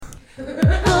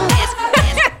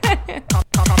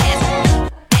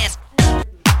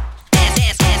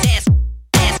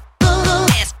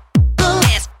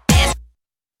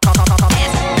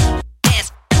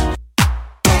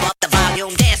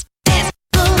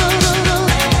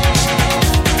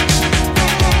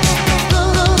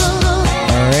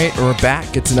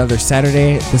back. It's another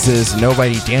Saturday. This is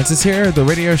Nobody Dances Here, the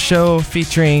radio show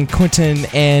featuring Quentin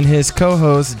and his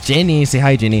co-host, Jenny. Say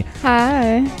hi, Jenny.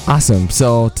 Hi. Awesome.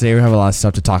 So today we have a lot of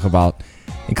stuff to talk about,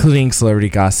 including celebrity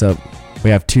gossip. We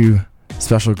have two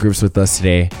special groups with us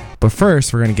today. But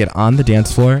first, we're going to get on the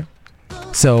dance floor.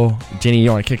 So, Jenny, you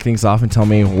want to kick things off and tell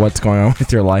me what's going on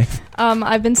with your life?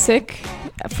 I've been sick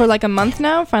for like a month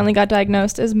now. Finally got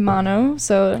diagnosed as mono,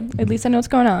 so at least I know what's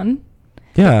going on.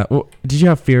 Yeah. Well, did you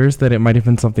have fears that it might have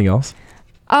been something else?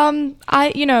 I'm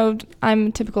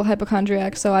typical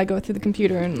hypochondriac, so I go through the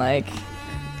computer and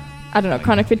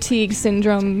chronic fatigue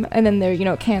syndrome, and then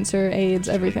there, cancer, AIDS,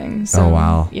 everything. So, oh,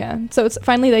 wow. Yeah. So it's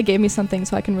finally they gave me something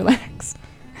so I can relax.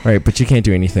 Right, but you can't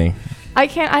do anything. I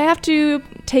have to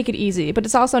take it easy, but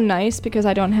it's also nice because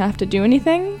I don't have to do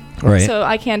anything. Right. So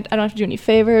I don't have to do any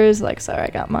favors, like, sorry, I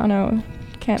got mono.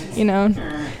 Can't, Oh.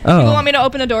 People want me to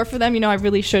open a door for them, I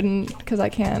really shouldn't because I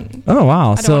can't. Oh,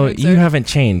 wow. So you haven't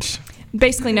changed.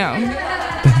 Basically, no.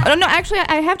 No, actually,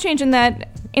 I have changed in that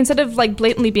instead of like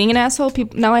blatantly being an asshole,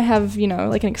 now I have,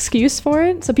 an excuse for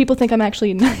it. So people think I'm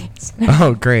actually nice.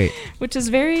 Oh, great. Which is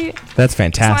very... That's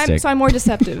fantastic. So I'm more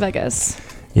deceptive, I guess.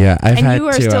 Yeah, And you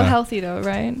are still healthy though,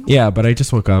 right? Yeah, but I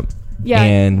just woke up. Yeah.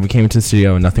 And we came into the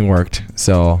studio and nothing worked.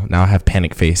 So now I have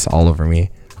panic face all over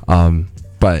me.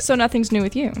 But so nothing's new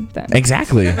with you then.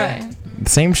 Exactly. Right.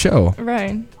 Same show.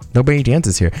 Right. Nobody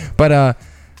dances here. But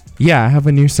yeah, I have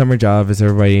a new summer job, as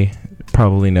everybody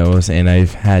probably knows, and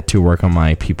I've had to work on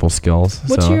my people skills.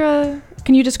 What's your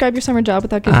can you describe your summer job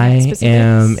without giving specifics? I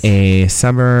am a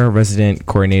summer resident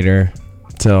coordinator.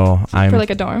 So I'm for like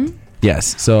a dorm?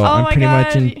 Yes. So I'm pretty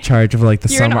much in charge of like the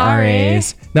summer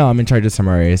RAs. No, I'm in charge of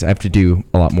summer RAs. I have to do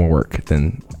a lot more work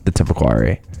than the typical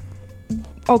RA.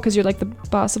 Oh, because you're like the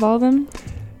boss of all of them?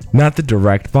 Not the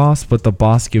direct boss, but the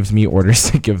boss gives me orders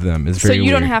to give them. It's very weird. So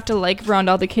you don't have to like round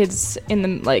all the kids in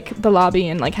the lobby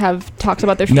and like have talks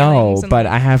about their feelings? No, but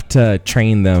I have to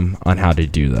train them on how to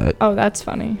do that. Oh, that's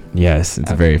funny. Yes,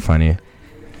 it's very funny.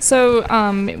 So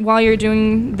while you're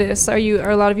doing this, are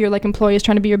a lot of your like employees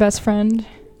trying to be your best friend?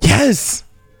 Yes,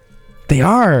 they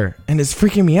are, and it's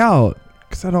freaking me out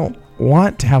because I don't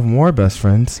want to have more best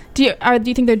friends. Do you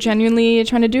think they're genuinely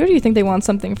trying to do it, or do you think they want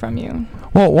something from you?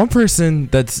 Well, one person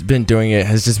that's been doing it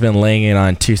has just been laying it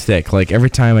on too thick. Like every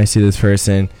time I see this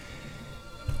person,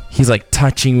 he's like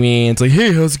touching me and it's like,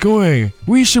 hey, how's it going?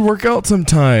 We should work out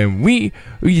sometime. Do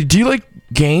you like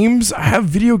games? I have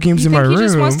video games in my room.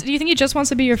 Do you think he just wants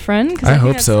to be your friend? I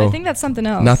hope so. I think that's something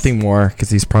else. Nothing more, because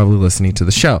he's probably listening to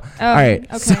the show. Oh, all right.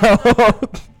 Okay. So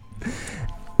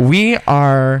we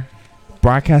are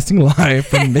broadcasting live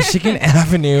from Michigan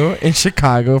Avenue in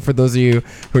Chicago, for those of you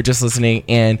who are just listening.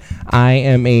 And I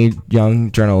am a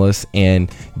young journalist,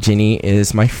 and Jenny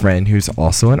is my friend who's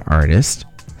also an artist.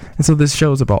 And so this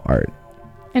show is about art.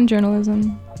 And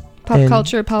journalism. Pop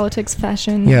culture, politics,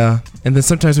 fashion. Yeah. And then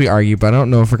sometimes we argue, but I don't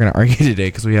know if we're going to argue today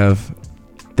because we have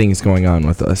things going on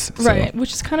with us. Right.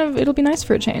 Which is it'll be nice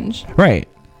for a change. Right.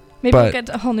 Maybe we'll get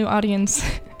a whole new audience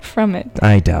from it.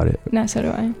 I doubt it. No, so do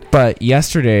I. But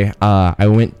yesterday, I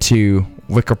went to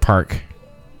Wicker Park,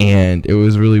 and it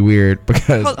was really weird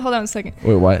because... Hold on a second.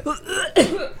 Wait, what?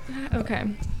 Okay.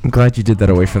 I'm glad you did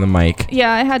that away from the mic.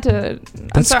 Yeah, I had to...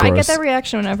 I'm sorry, gross. I get that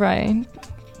reaction whenever I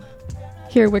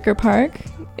hear Wicker Park.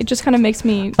 It just kind of makes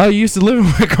me... Oh, you used to live in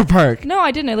Wicker Park. No,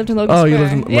 I didn't. I lived in Logan Square. You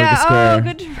lived in Logan Square. Oh,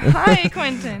 good. Hi,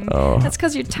 Quentin. Oh. That's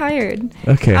because you're tired.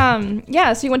 Okay.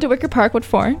 Yeah, so you went to Wicker Park. What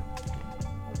for?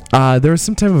 There was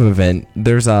some type of event.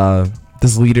 There's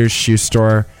this Leader's shoe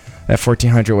store at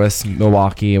 1400 West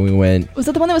Milwaukee, and we went... Was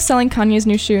that the one that was selling Kanye's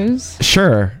new shoes?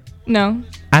 Sure. No.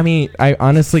 I mean, I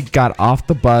honestly got off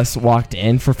the bus, walked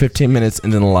in for 15 minutes,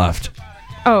 and then left.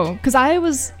 Oh, because I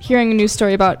was hearing a news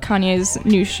story about Kanye's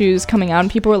new shoes coming out,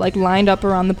 and people were like lined up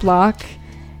around the block,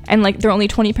 and like there were only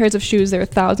 20 pairs of shoes. There were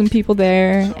 1,000 people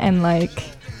there, and like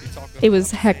it was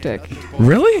hectic.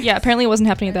 Really? Yeah, apparently it wasn't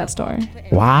happening at that store.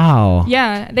 Wow.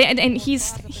 Yeah, and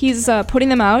he's putting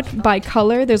them out by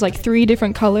color. There's like 3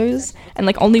 different colors, and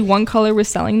like only one color was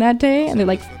selling that day, and they're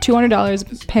like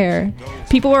 $200 a pair.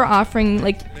 People were offering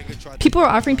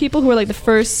people who were like the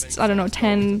first,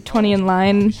 10, 20 in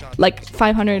line, like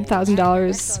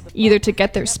 $500,000 either to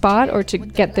get their spot or to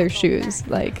get their shoes.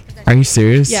 Like, are you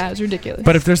serious? Yeah, it was ridiculous.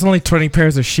 But if there's only 20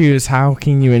 pairs of shoes, how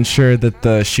can you ensure that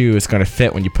the shoe is going to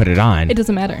fit when you put it on? It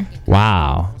doesn't matter.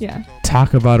 Wow. Yeah.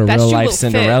 Talk about a real life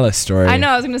Cinderella story. I know,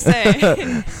 I was going to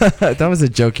say. That was a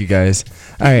joke, you guys.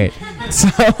 All right. So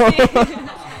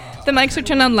the mics are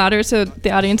turned on louder so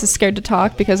the audience is scared to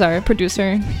talk because our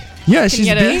producer... Yeah, she's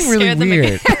being really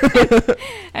weird.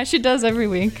 As she does every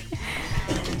week.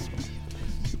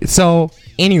 So,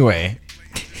 anyway.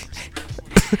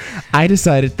 I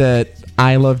decided that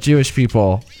I love Jewish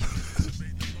people.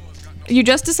 You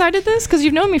just decided this? Because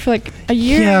you've known me for like a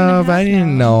year. Yeah, but I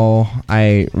didn't know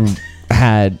I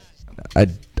had a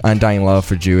undying love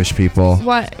for Jewish people.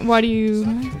 Why do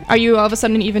you... Are you all of a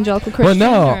sudden an evangelical Christian?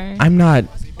 Well, no, or? I'm not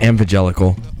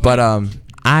evangelical. But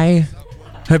I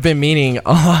have been meeting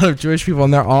a lot of Jewish people,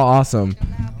 and they're all awesome.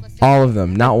 All of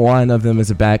them. Not one of them is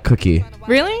a bad cookie.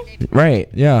 Really? Right,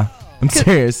 yeah. I'm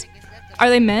serious. Are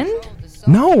they men?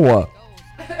 No.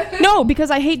 No,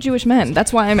 because I hate Jewish men.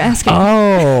 That's why I'm asking.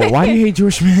 Oh, why do you hate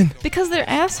Jewish men? Because they're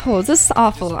assholes. This is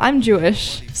awful. I'm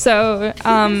Jewish, so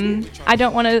I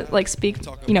don't want to like speak,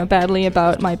 badly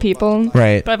about my people.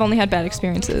 Right. But I've only had bad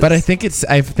experiences. But I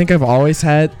think I've always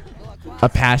had a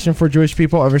passion for Jewish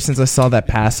people ever since I saw that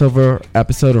Passover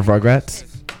episode of Rugrats.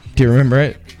 Do you remember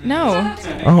it? No.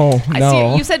 Oh, no.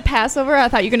 I see. You said Passover. I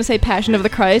thought you were going to say Passion of the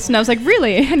Christ, and I was like,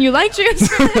 really? And you like Jews?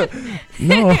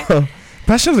 No.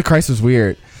 Passion of the Christ was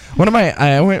weird.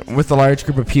 I went with a large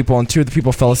group of people, and two of the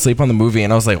people fell asleep on the movie,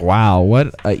 and I was like, wow,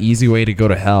 what an easy way to go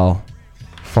to hell.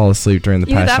 Fall asleep during the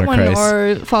Passion of Christ. Either that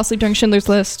one or fall asleep during Schindler's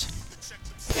List.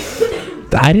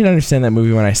 I didn't understand that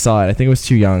movie when I saw it. I think I was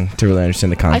too young to really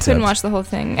understand the concept. I couldn't watch the whole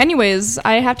thing. Anyways,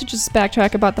 I have to just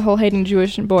backtrack about the whole hating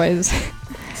Jewish boys.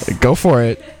 Go for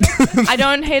it. I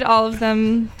don't hate all of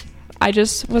them. I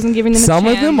just wasn't giving them a chance. Some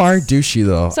of them are douchey,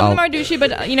 though. Some of them are douchey,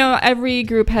 but, every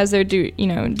group has their,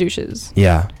 douches.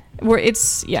 Yeah.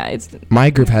 It's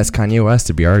My group has Kanye West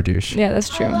to be our douche. Yeah, that's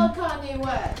true. I love Kanye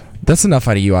West. That's enough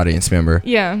out of you, audience member.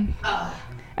 Yeah.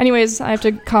 Anyways, I have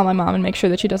to call my mom and make sure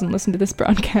that she doesn't listen to this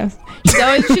broadcast.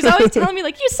 She's always telling me,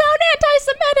 like, you sound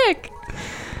anti-Semitic.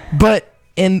 But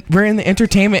we're in the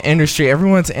entertainment industry.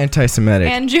 Everyone's anti-Semitic.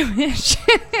 And Jewish.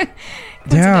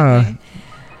 Yeah.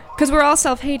 Because we're all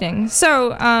self-hating.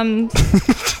 So,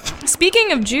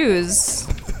 speaking of Jews,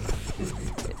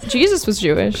 Jesus was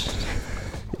Jewish.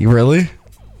 You really?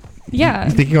 Yeah.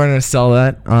 You think you're going to sell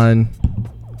that on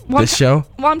this show?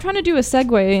 Well, I'm trying to do a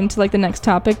segue into like the next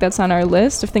topic that's on our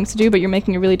list of things to do, but you're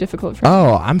making it really difficult for me.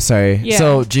 Oh, I'm sorry. Yeah.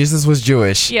 So Jesus was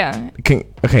Jewish. Yeah.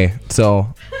 Okay,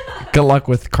 so good luck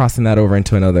with crossing that over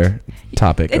into another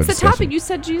topic. It's the topic. You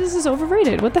said Jesus is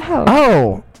overrated. What the hell?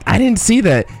 Oh, I didn't see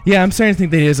that. Yeah, I'm starting to think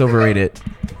that he is overrated.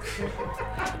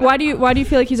 Why do you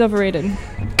feel like he's overrated?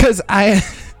 Because I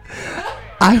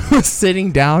was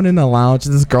sitting down in the lounge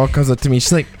and this girl comes up to me.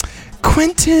 She's like,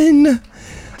 Quentin,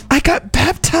 I got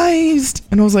baptized.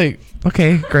 And I was like,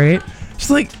 okay, great. She's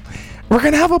like, we're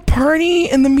going to have a party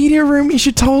in the media room. You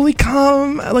should totally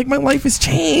come. Like, my life has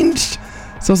changed.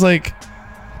 So I was like,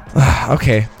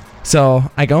 okay. So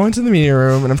I go into the media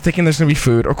room and I'm thinking there's going to be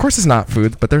food. Of course it's not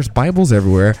food, but there's Bibles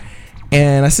everywhere.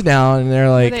 And I sit down and they're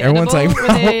like, everyone's edible? like,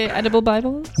 were they edible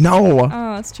Bibles? No.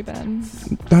 Oh, that's too bad.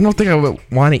 I don't think I would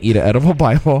want to eat an edible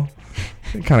Bible.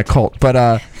 Kind of cult.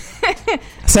 But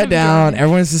sat down.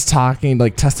 Everyone's just talking,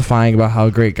 like testifying about how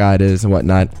great God is and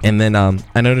whatnot. And then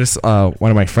I noticed one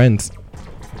of my friends,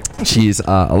 she's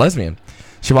a lesbian.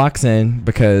 She walks in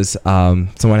because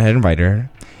someone had invited her.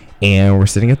 And we're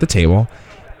sitting at the table.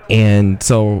 And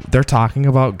so they're talking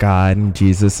about God and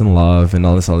Jesus and love and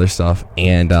all this other stuff.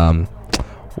 And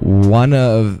one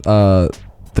of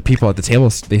the people at the table,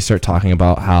 they start talking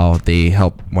about how they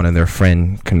helped one of their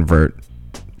friend convert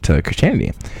to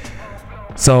Christianity.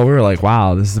 So we were like,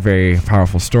 wow, this is a very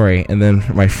powerful story. And then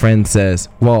my friend says,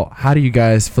 well, how do you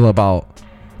guys feel about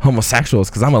homosexuals?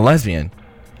 Because I'm a lesbian.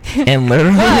 And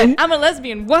literally, what? I'm a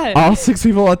lesbian. What? All 6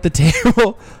 people at the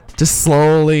table just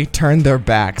slowly turned their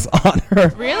backs on her.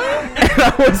 Really? And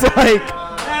I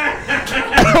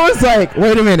was like,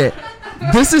 wait a minute.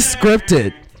 This is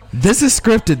scripted. This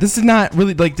is not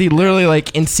really, like, they literally,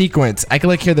 like, in sequence. I could,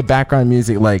 like, hear the background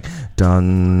music, like,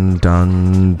 dun,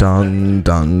 dun, dun,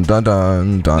 dun, dun,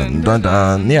 dun, dun, dun,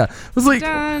 dun. Yeah. I was like,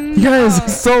 you guys are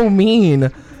so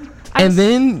mean. And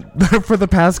then for the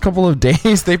past couple of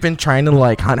days, they've been trying to,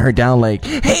 like, hunt her down, like,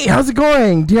 hey, how's it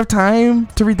going? Do you have time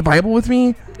to read the Bible with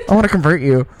me? I want to convert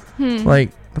you.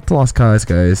 Like, that's a lost cause,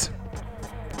 guys.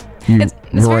 You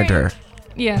ruined her.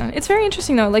 Yeah, it's very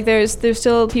interesting though. Like, there's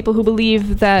still people who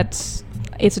believe that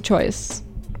it's a choice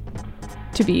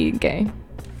to be gay,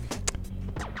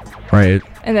 right?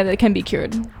 And that it can be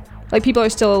cured. Like, people are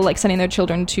still like sending their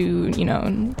children to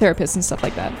therapists and stuff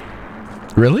like that.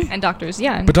 Really? And doctors,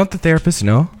 yeah. But don't the therapists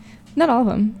know? Not all of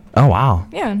them. Oh wow.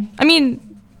 Yeah, I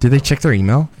mean. Do they check their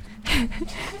email?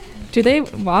 Do they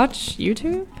watch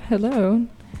YouTube? Hello.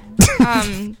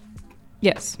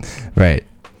 Yes. Right.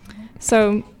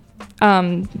 So.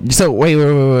 So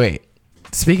wait.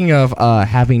 Speaking of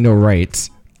having no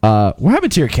rights, what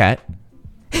happened to your cat?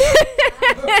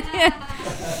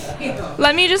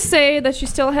 Let me just say that she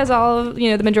still has all of,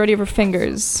 the majority of her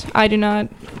fingers. I do not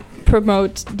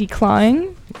promote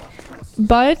declawing,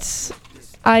 but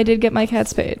I did get my cat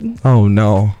spayed. Oh,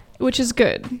 no. Which is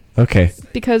good. Okay.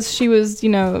 Because she was,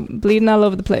 bleeding all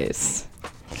over the place.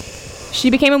 She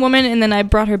became a woman, and then I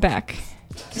brought her back.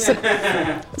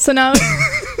 So now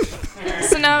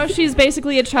she's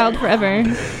basically a child forever.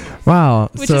 Wow.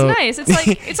 Which is nice. It's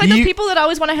like the people that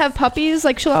always want to have puppies.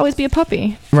 Like, she'll always be a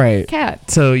puppy. Right.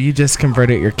 Cat. So you just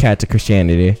converted your cat to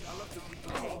Christianity.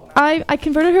 I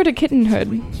converted her to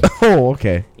kittenhood. Oh,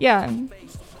 okay. Yeah.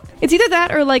 It's either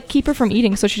that or, like, keep her from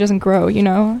eating so she doesn't grow,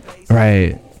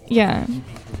 Right. Yeah.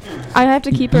 I have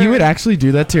to keep her. You would actually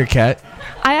do that to your cat?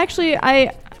 I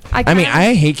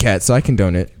hate cats, so I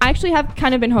condone it. I actually have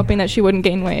kind of been hoping that she wouldn't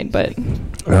gain weight, but...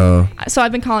 Oh. So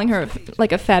I've been calling her,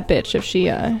 like, a fat bitch if she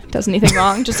does anything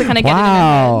wrong, just to kind of get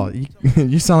wow. it in her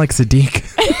head. You sound like Sadiq.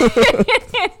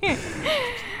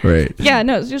 Right. Yeah,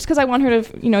 no, just because I want her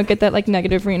to, get that, like,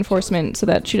 negative reinforcement so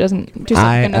that she doesn't do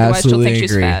something, otherwise she'll think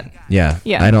she's fat. Yeah.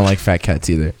 I don't like fat cats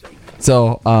either.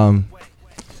 So,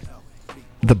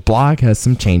 the blog has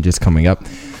some changes coming up.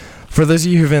 For those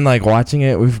of you who've been like watching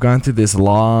it, we've gone through this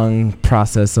long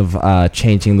process of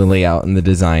changing the layout and the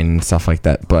design and stuff like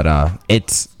that. But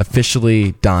it's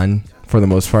officially done for the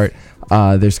most part.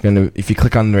 If you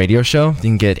click on the radio show, you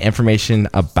can get information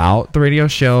about the radio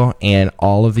show and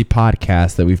all of the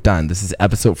podcasts that we've done. This is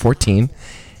episode 14,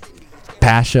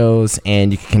 past shows,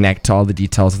 and you can connect to all the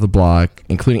details of the blog,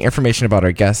 including information about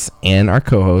our guests and our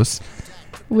co-hosts.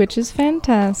 Which is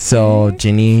fantastic. So,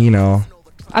 Ginny,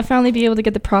 I'll finally be able to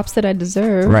get the props that I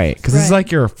deserve. Right, because this is like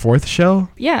your 4th show?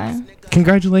 Yeah.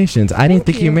 Congratulations. I didn't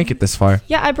think you'd make it this far.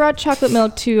 Yeah, I brought chocolate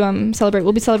milk to celebrate.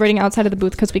 We'll be celebrating outside of the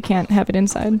booth because we can't have it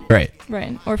inside. Right.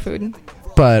 Right, or food.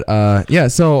 But, yeah,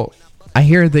 so I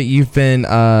hear that you've been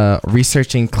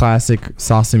researching classic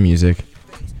salsa music.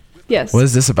 Yes. What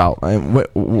is this about?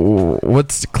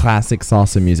 What's classic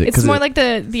salsa music? It's more like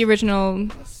the original...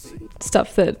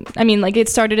 stuff that it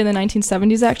started in the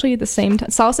 1970s actually, the same time.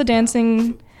 Salsa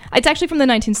dancing, it's actually from the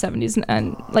 1970s,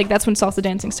 and like that's when salsa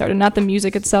dancing started, not the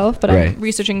music itself, but right. I'm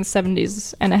researching the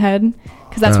 70s and ahead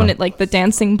because that's when the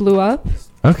dancing blew up.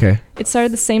 Okay. It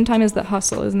started the same time as the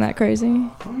hustle. Isn't that crazy?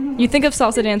 You think of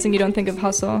salsa dancing, you don't think of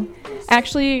hustle.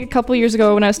 Actually, a couple years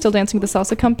ago when I was still dancing with the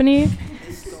salsa company,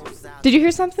 did you hear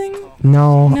something?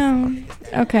 No.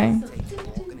 Okay.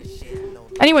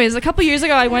 Anyways, a couple years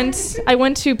ago, I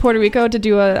went to Puerto Rico to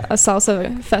do a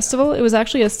salsa festival. It was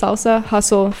actually a salsa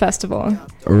hustle festival.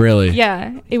 Really?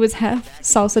 Yeah. It was half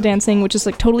salsa dancing, which is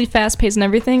like totally fast-paced and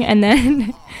everything, and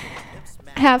then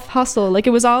half hustle. Like,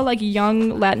 it was all like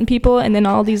young Latin people and then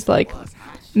all these like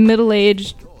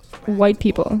middle-aged white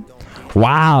people.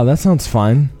 Wow, that sounds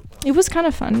fun. It was kind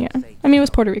of fun, yeah. It was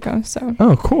Puerto Rico, so...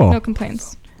 Oh, cool. No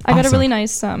complaints. I got a really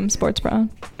nice sports bra.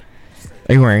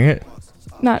 Are you wearing it?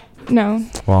 No.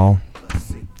 Well,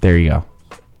 there you go.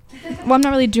 Well, I'm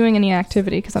not really doing any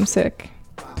activity because I'm sick.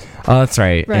 Oh, that's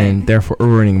right. And therefore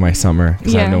ruining my summer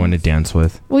because I have no one to dance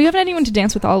with. Well, you haven't had anyone to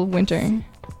dance with all winter.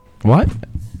 What?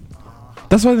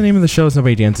 That's why the name of the show is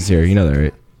Nobody Dances Here. You know that,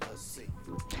 right?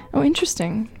 Oh,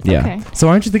 interesting. Yeah. Okay. So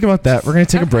why don't you think about that? We're going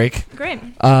to take a break. Great.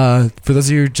 For those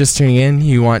of you just tuning in,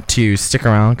 you want to stick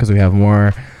around because we have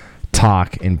more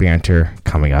talk and banter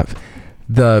coming up.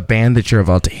 The band that you're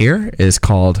about to hear is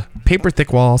called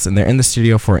PaperThickWalls, and they're in the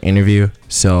studio for an interview,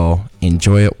 so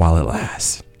enjoy it while it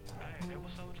lasts.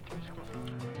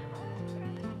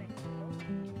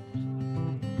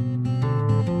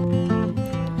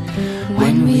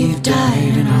 When we've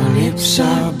died and our lips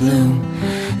are blue,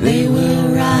 they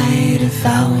will write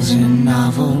 1,000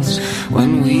 novels.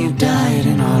 When we've died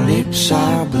and our lips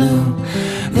are blue,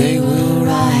 they will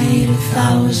write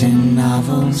 1,000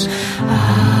 novels.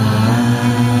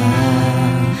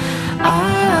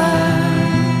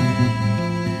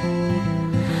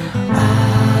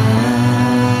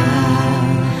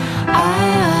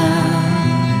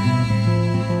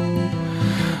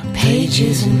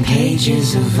 Pages and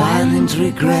pages of violent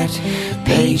regret.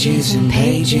 Pages and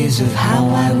pages of how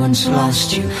I once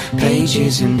lost you.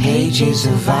 Pages and pages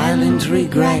of violent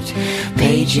regret.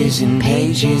 Pages and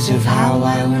pages of how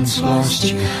I once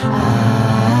lost you.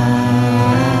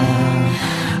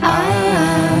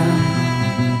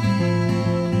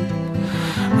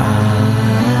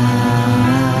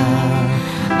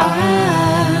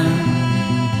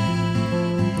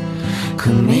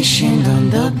 Commissioned on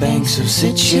the banks of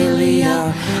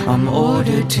Sicilia, I'm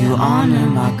ordered to honor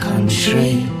my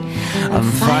country. I'm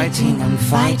fighting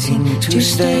to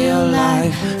stay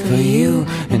alive for you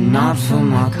and not for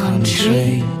my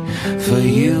country. For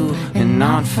you and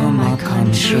not for my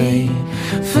country.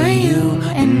 For you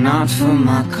and not for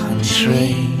my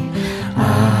country.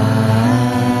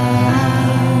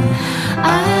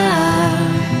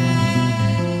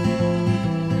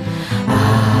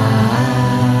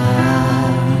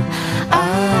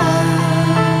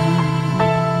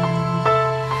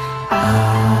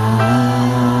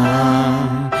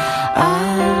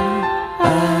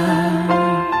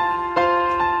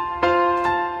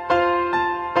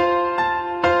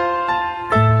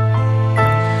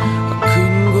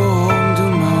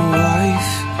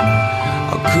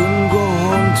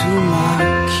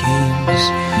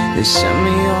 They sent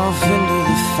me off into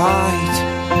the fight.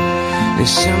 They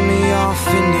sent me off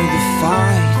into the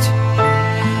fight.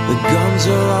 The guns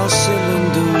are all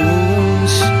cylinder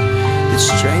wounds that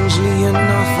strangely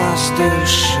enough I still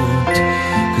shoot.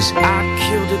 'Cause I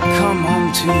killed to come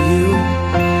home to you.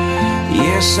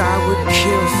 Yes, I would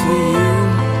kill for you.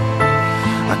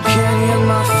 I can't hear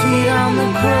my feet on the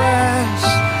grass.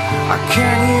 I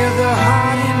can't hear the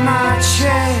heart in my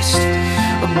chest.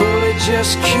 A bullet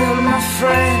just killed my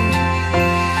friend.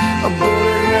 A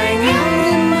bullet rang out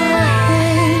in my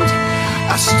hand.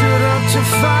 I stood up to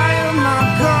fire my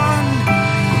gun.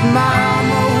 My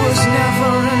armor was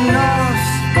never enough.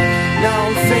 Now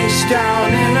I'm face down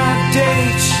in a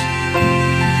ditch.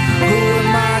 Who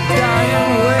am I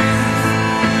dying with?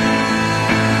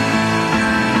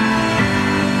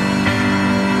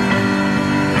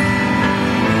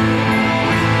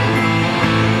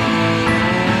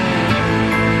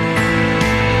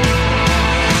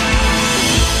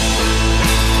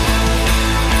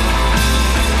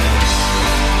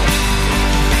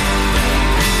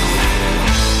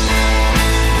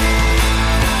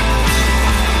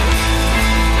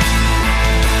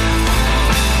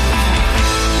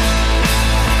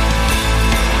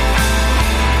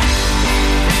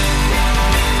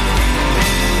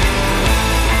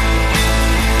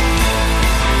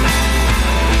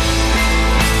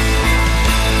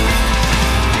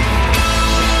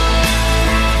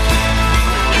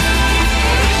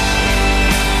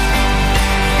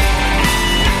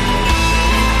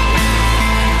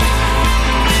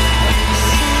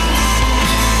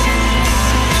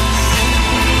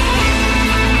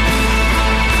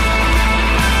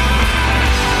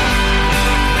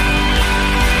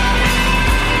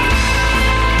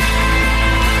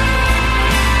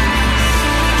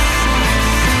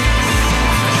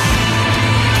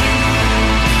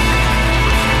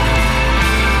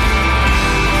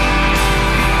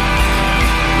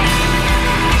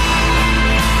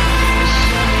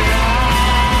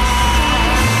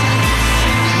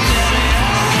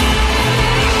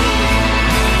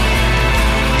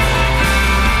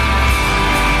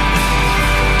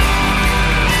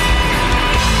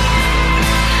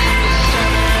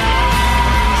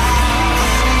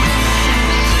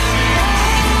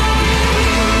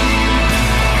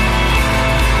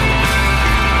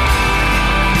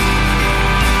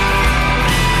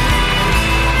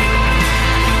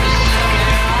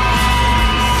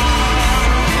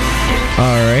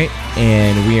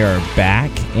 And we are back,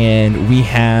 and we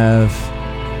have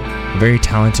a very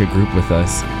talented group with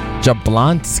us.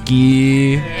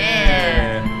 Jablonski.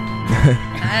 Yeah.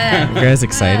 You guys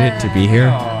excited to be here?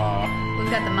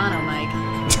 We've got the mono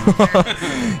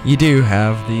mic. You do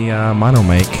have the mono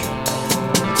mic.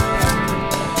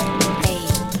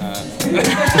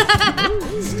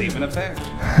 Statement of fact.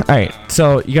 All right,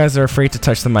 so you guys are afraid to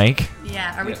touch the mic?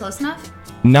 Yeah. Are we close enough?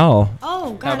 No. Oh, How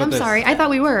God, about I'm this? sorry. I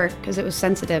thought we were because it was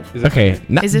sensitive. Okay.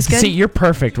 Is this good? See, you're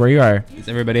perfect where you are. Is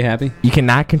everybody happy? You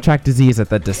cannot contract disease at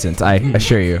that distance, I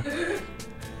assure you.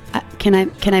 Can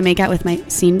I make out with my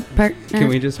scene partner? Can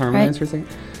we just harmonize Right. for a second?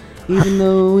 Even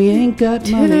though we ain't got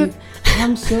money,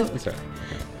 I'm so... Sorry.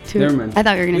 Never mind. I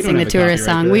thought we were going We to don't sing the have a tourist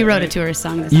copyright song. for We that, wrote a right? tourist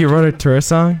song. This You wrote a tourist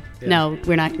song? No,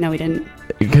 we're not. No, we didn't.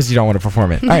 Because you don't want to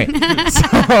perform it. All right.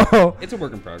 So, It's a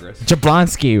work in progress.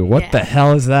 Jablonski, what Yeah. the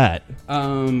hell is that?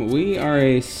 We are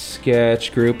a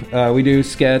sketch group. We do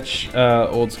sketch,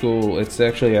 old school. It's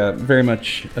actually very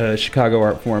much Chicago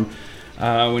art form.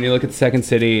 When you look at Second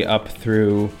City up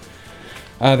through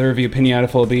the review Pinata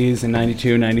Full of Bees in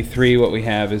 92, 93, what we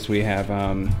have is we have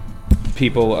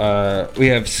people, we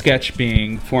have sketch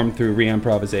being formed through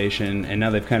re-improvisation, and now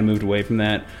they've kind of moved away from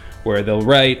that, where they'll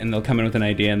write and they'll come in with an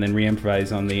idea and then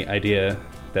re-improvise on the idea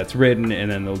that's written, and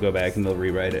then they'll go back and they'll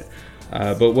rewrite it.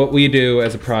 But what we do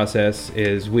as a process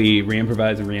is we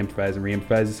re-improvise and re-improvise and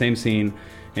re-improvise the same scene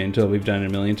until we've done it a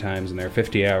million times, and there are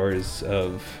 50 hours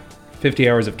of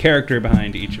character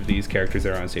behind each of these characters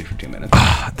that are on stage for 2 minutes.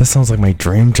 That sounds like my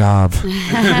dream job.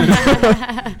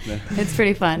 It's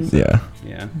pretty fun. Yeah.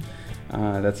 Yeah.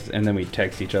 And then we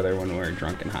text each other when we're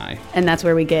drunk and high. And that's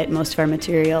where we get most of our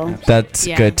material. That's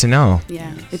good to know.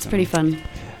 Yeah, it's pretty fun.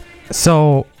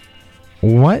 So,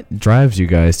 what drives you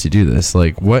guys to do this?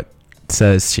 Like, what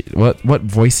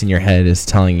voice in your head is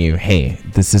telling you, hey,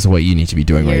 this is what you need to be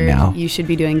doing right now? You should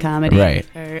be doing comedy. Right.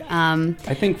 Or,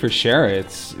 I think for Shara,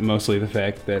 it's mostly the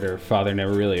fact that her father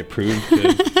never really approved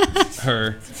of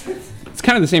her. It's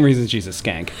kind of the same reason she's a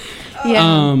skank.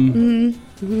 Yeah.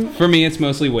 For me, it's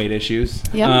mostly weight issues.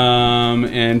 Yep.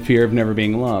 And fear of never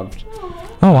being loved.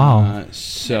 Oh, wow.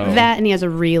 So that, and he has a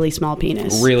really small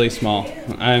penis. Really small.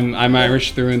 I'm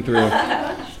Irish through and through.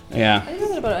 Yeah. I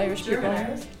don't know about Irish people.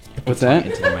 What's that?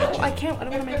 I can't. I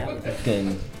don't want to make out.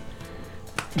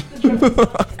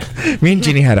 Me and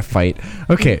Jeannie had a fight.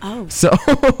 Okay, Oh. so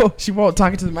she won't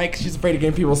talk into the mic 'cause she's afraid of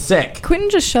getting people sick. Quentin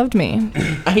just shoved me,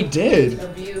 I did.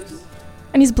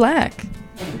 and he's black.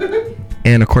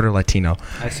 And a quarter Latino.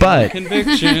 But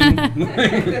Conviction.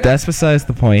 that's besides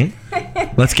the point.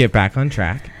 Let's get back on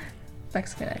track.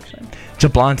 Mexican, actually.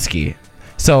 Jablonski.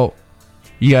 So,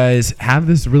 you guys have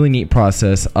this really neat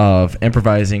process of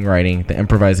improvising, writing, then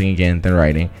improvising again, then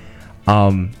writing.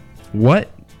 What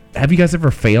have you guys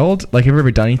ever failed? Like, have you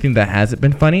ever done anything that hasn't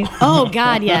been funny? Oh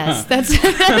God, yes. That's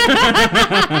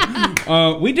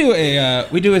we do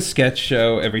a sketch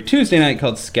show every Tuesday night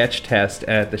called Sketch Test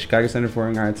at the Chicago Center for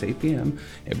Performing Arts, 8 p.m.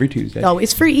 every Tuesday.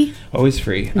 always free. Always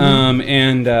free.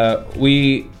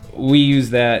 We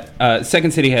use that.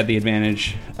 Second City had the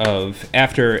advantage of,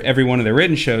 after every one of their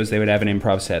written shows, they would have an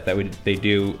improv set that they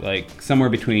do like somewhere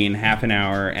between half an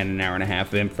hour and an hour and a half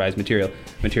of improvised material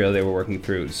they were working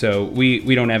through. So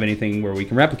we don't have anything where we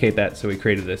can replicate that, so we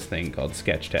created this thing called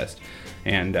Sketch Test.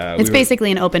 And it's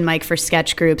basically an open mic for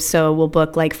sketch groups. So we'll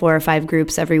book like 4 or 5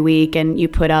 groups every week, and you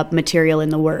put up material in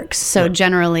the works. So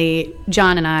generally,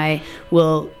 John and I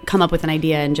will come up with an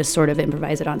idea and just sort of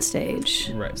improvise it on stage.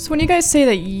 Right. So when you guys say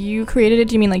that you created it,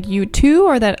 do you mean like you two,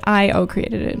 or that IO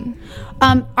created it?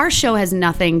 Our show has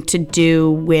nothing to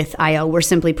do with IO. We're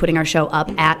simply putting our show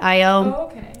up at IO. Oh,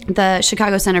 okay. The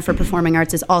Chicago Center for Performing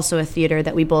Arts is also a theater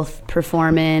that we both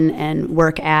perform in and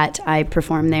work at. I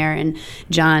perform there, and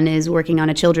John is working on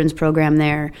a children's program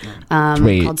there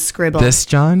called Scribble. This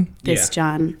John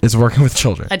John is working with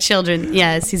children. Children,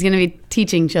 yes. He's going to be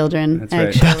teaching children. That's right.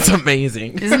 actually. That's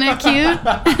amazing. Isn't it cute?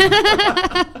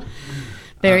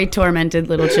 Very tormented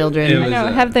little children. It I was, know.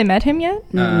 Have they met him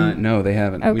yet? No, they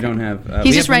haven't. Okay. We don't have.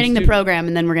 He's just writing the program,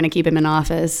 and then we're going to keep him in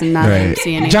office and not let him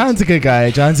see any. John's a good guy.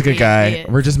 He is.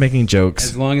 We're just making jokes.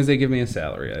 As long as they give me a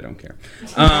salary, I don't care.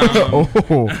 Oh.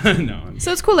 No.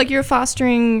 So it's cool. Like you're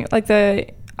fostering like the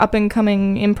up and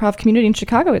coming improv community in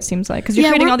Chicago. It seems like because you're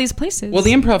creating all these places. Well,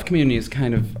 the improv community is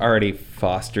kind of already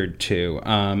fostered too,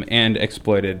 and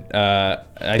exploited. I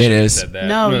shouldn't have said that.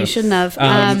 No, you shouldn't have.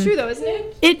 it's true though, isn't it?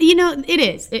 It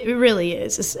is. It really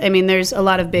is. I mean, there's a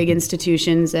lot of big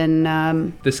institutions, and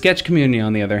The sketch community,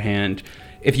 on the other hand,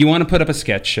 if you want to put up a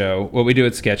sketch show, what we do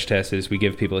at Sketch Test is we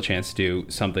give people a chance to do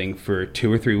something for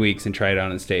 2 or 3 weeks and try it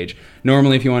out on stage.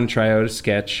 Normally, if you want to try out a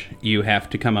sketch, you have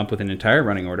to come up with an entire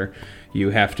running order. You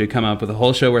have to come up with a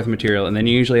whole show worth of material, and then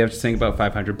you usually have to sink about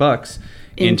 $500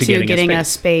 into getting a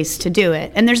space to do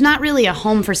it. And there's not really a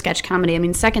home for sketch comedy. I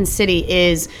mean, Second City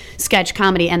is sketch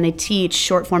comedy, and they teach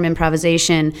short form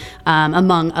improvisation,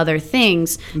 among other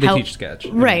things. They teach sketch.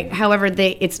 Right. However,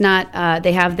 they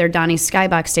have their Donnie's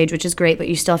Skybox stage, which is great, but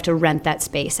you still have to rent that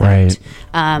space Right.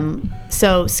 out.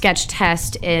 So Sketch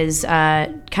Test is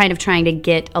kind of trying to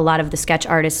get a lot of the sketch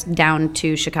artists down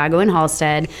to Chicago and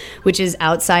Halstead, which is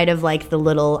outside of like the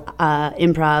little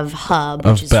improv hub,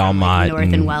 Of which is from, Belmont like,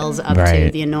 North and Wells up to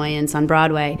the Annoyance on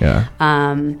Broadway. Yeah.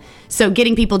 So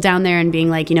getting people down there and being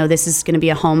like, this is going to be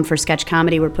a home for sketch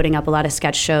comedy. We're putting up a lot of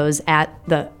sketch shows at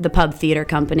the Pub Theater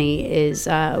Company is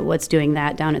what's doing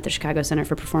that down at the Chicago Center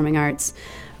for Performing Arts.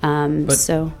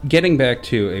 So getting back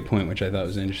to a point which I thought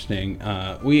was interesting,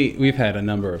 we've had a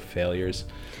number of failures.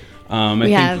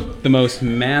 I think the most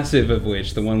massive of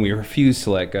which, the one we refuse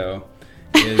to let go,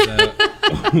 is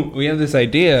we have this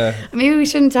idea. Maybe we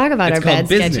shouldn't talk about our bad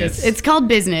business. sketches. It's called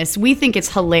business. We think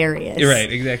it's hilarious. You're right,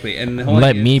 exactly. And the whole Let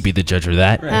idea me is- be the judge of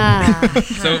that. Right.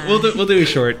 So we'll do a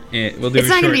short. It's It's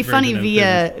not going to be funny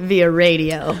via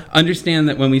radio. Understand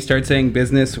that when we start saying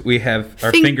business, we have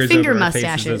our fingers finger over our faces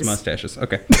mustaches. as mustaches.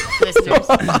 Okay. Listeners.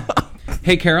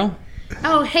 Hey, Carol.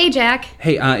 Oh, hey, Jack.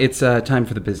 Hey, it's time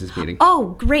for the business meeting.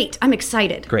 Oh, great. I'm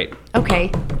excited. Great.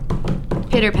 Okay.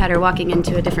 Pitter patter walking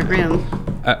into a different room.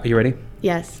 You ready?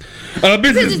 Yes.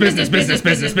 Business, business, business,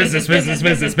 business, business, business,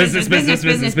 business, business,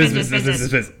 business,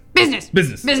 business,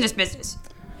 business, business, business.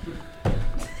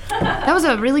 That was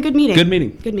a really good meeting. Good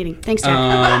meeting. Good meeting. Thanks,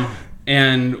 Jack.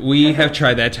 And we have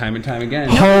tried that time and time again.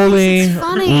 Holy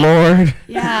funny. Lord.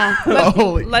 Yeah.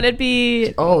 Let it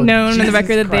be known on the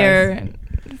record that their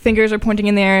fingers are pointing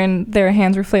in the air and their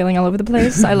hands were flailing all over the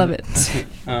place. I love it.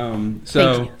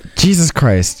 So, Jesus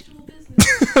Christ.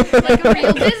 Like a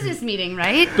real business meeting,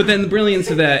 right? but then the brilliance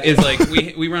of that is like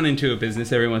we run into a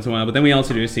business every once in a while, but then we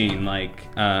also do a scene like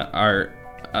our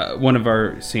one of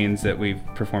our scenes that we've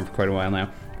performed for quite a while now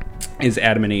is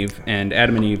Adam and Eve, and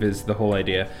Adam and Eve is the whole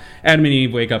idea. Adam and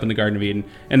Eve wake up in the Garden of Eden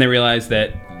and they realize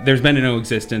that there's been no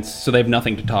existence, so they have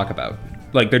nothing to talk about.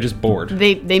 Like, they're just bored.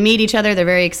 They meet each other. They're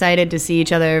very excited to see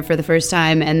each other for the first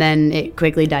time, and then it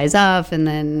quickly dies off, and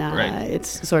then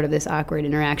it's sort of this awkward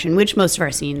interaction, which most of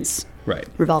our scenes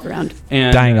revolve around.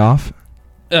 And Dying off?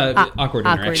 Awkward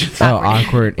interactions.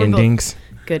 Awkward We're both endings.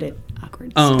 Good at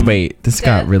awkward. Wait, this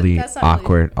got really that's not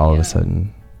awkward all of a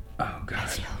sudden. Oh, God.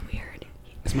 So weird.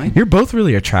 You're both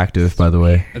really attractive, by the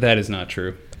way. That is not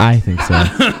true. I think so.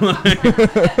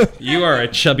 You are a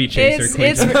chubby chaser,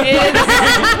 queen.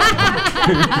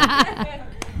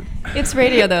 It's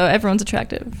radio, though. Everyone's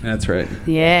attractive. That's right.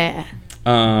 Yeah.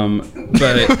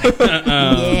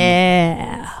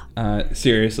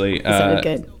 Seriously, Sounded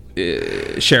good.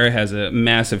 Shara has a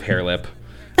massive hair lip.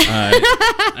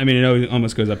 I mean, it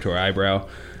almost goes up to her eyebrow.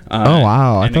 Oh,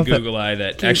 wow. And I a thought that- Google eye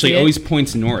that you actually see it? always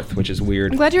points north, which is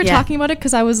weird. I'm glad you were Yeah. talking about it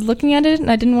because I was looking at it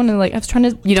and I didn't want to I was trying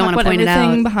to You don't talk wanna about point it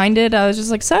everything out. behind it. I was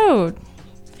just like, so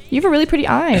you have a really pretty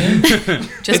eye.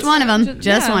 Just one of them.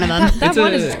 Just Yeah, one of them. That It's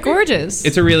one a- is gorgeous.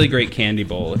 It's a really great candy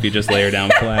bowl if you just lay her down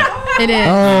flat. It is.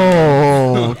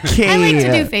 Oh, okay. I like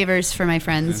to do favors for my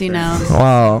friends, you know.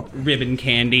 Wow. Ribbon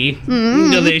candy.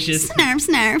 Delicious. Snarf,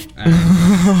 snarf.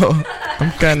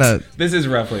 I'm kind of... This is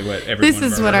roughly what everyone. This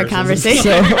is what our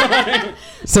conversation.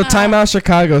 So Time Out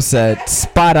Chicago said,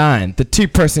 spot on. The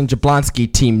two-person Jablonski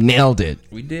team nailed it.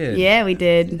 We did. Yeah, we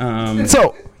did.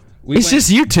 So, We it's went- just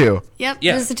you two. Yep,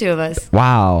 Yeah. just the two of us.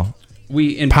 Wow.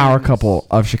 in Power fairness, couple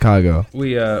of Chicago.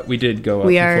 We did go up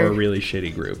We before are- a really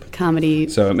shitty group, Comedy.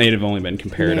 so it may have only been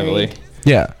comparatively. Married.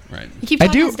 Yeah. Right. You keep I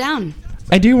talking do- us down.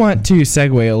 I do want to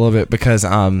segue a little bit because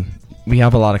we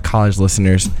have a lot of college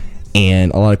listeners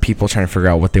and a lot of people trying to figure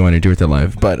out what they want to do with their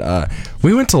life. But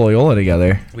we went to Loyola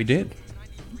together. We did.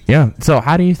 Yeah. So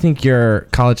how do you think your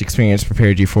college experience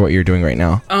prepared you for what you're doing right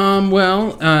now?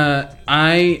 Well,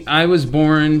 I was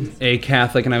born a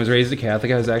Catholic and I was raised a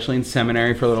Catholic. I was actually in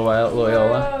seminary for a little while at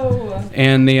Loyola.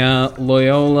 And the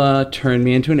Loyola turned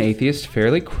me into an atheist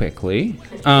fairly quickly.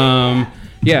 I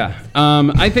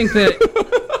think that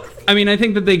I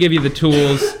think that they give you the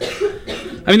tools.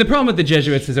 I mean, the problem with the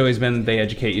Jesuits has always been that they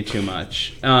educate you too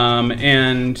much.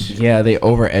 And Yeah, they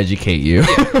overeducate you.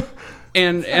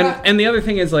 And the other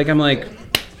thing is, like, I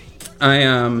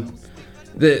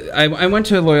went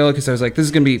to Loyola because I was like, this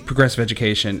is going to be progressive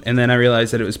education. And then I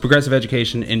realized that it was progressive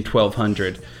education in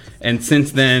 1200. And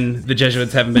since then, the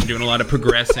Jesuits haven't been doing a lot of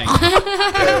progressing.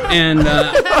 And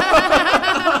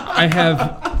I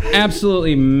have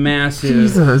absolutely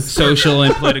massive social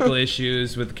and political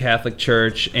issues with the Catholic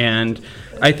Church. And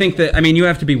I think that, you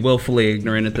have to be willfully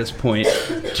ignorant at this point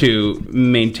to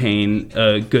maintain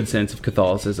a good sense of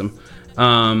Catholicism.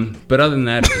 But other than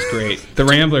that, it was great. The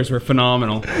Ramblers were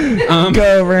phenomenal.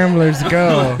 Go Ramblers,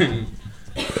 go!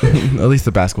 At least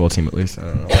the basketball team, at least. I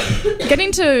don't know.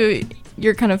 Getting to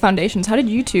your kind of foundations, how did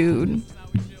you two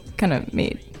kind of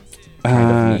meet?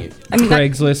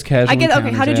 Craigslist casual. I get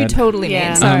okay. How did you encounters totally Yeah.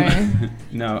 meet? Sorry.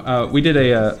 No, we did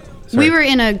a. We were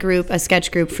in a group, a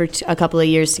sketch group for a couple of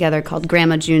years together called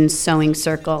Grandma June's Sewing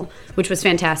Circle, which was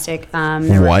fantastic.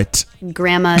 What?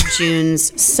 Grandma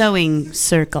June's Sewing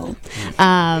Circle.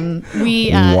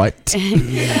 What?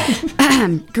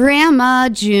 Grandma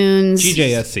June's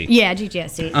GJSC. Yeah,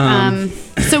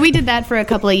 GJSC. So we did that for a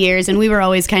couple of years, and we were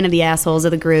always kind of the assholes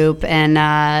of the group, and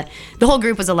the whole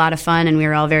group was a lot of fun, and we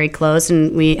were all very close,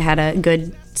 and we had a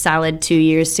good solid 2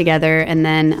 years together. And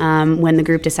then when the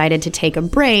group decided to take a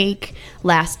break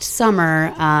last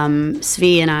summer,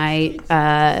 Svi and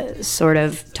I sort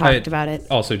of talked about it.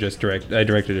 Also, I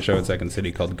directed a show in Second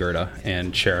City called Gerda,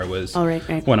 and Shara was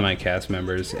right. one of my cast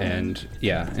members, and she,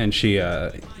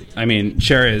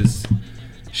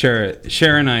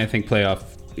 Shara and I think play off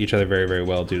each other very, very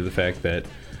well due to the fact that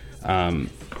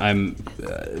I'm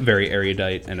very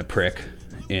erudite and a prick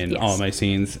in all of my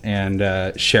scenes, and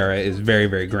Shara is very,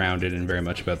 very grounded and very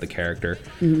much about the character,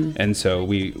 and so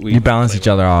we You balance each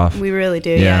other off. We really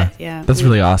do, yeah. That's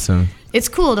really awesome. it's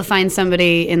cool to find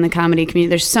somebody in the comedy community.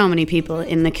 There's so many people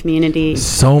in the community.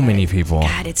 So many people.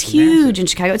 God, it's huge in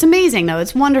Chicago. It's amazing, though.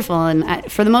 It's wonderful, and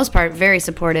for the most part, very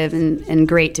supportive and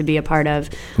great to be a part of.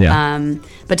 Yeah.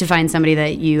 But to find somebody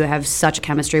that you have such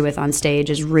chemistry with on stage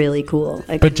is really cool.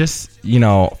 Like, But just,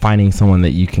 finding someone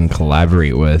that you can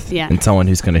collaborate with, Yeah. and someone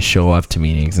who's going to show up to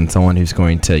meetings, and someone who's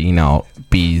going to,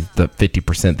 be the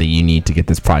 50% that you need to get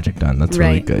this project done. That's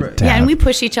really good. To Yeah, have. and we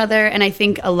push each other, and I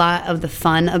think a lot of the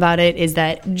fun about it is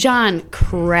that John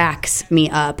cracks me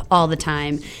up all the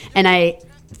time, and I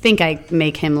think I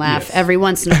make him laugh every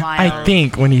once in a while. I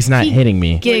think when he's not hitting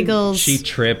me. Giggles. She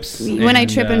trips. When I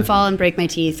trip and fall and break my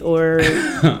teeth, or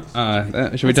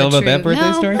should we tell about that birthday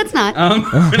no, story? let's not.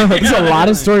 There's a lot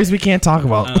of stories we can't talk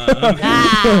about.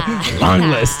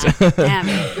 Long list. Damn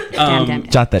it. Damn.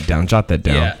 Jot that down.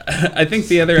 Yeah, I think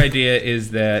the other idea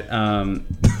is that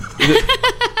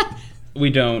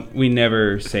we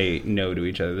never say no to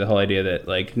each other. The whole idea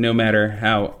that no matter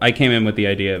how, I came in with the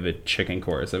idea of a chicken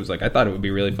chorus. I was like, I thought it would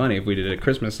be really funny if we did a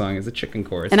Christmas song as a chicken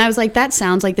chorus. And I was like, that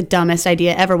sounds like the dumbest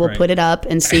idea ever. We'll put it up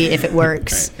and see if it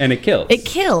works. Right. And it kills. It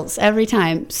kills every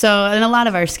time. So in a lot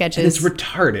of our sketches, And it's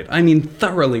retarded. I mean,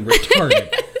 thoroughly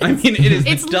retarded. I mean, it is.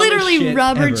 It's the dumbest literally shit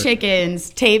rubber ever. chickens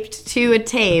taped to a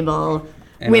table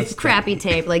And with us- crappy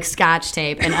tape, like Scotch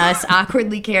tape, and us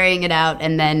awkwardly carrying it out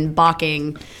and then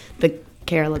balking the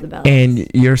Carol of the Bells. And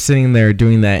you're sitting there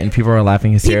doing that, and people are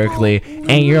laughing hysterically,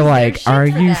 and you're like, shit "Are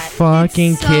for you that.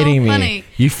 fucking It's so kidding me? funny.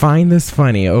 You find this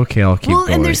funny? Okay, I'll keep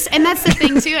going." and that's the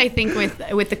thing too. I think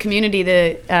with the community,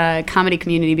 the comedy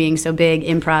community being so big,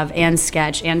 improv and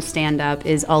sketch and stand up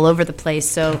is all over the place.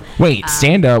 So Wait,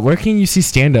 stand up? Where can you see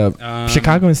stand up?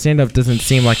 Chicago and stand up doesn't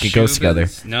seem like it goes together.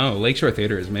 No, Lakeshore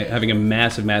Theater is having a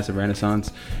massive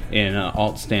renaissance in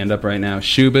alt stand up right now.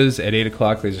 Shuba's at 8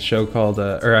 o'clock. There's a show called,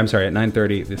 at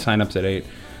 9:30. The sign up's at 8.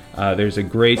 There's a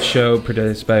great show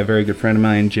produced by a very good friend of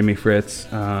mine, Jimmy Fritz.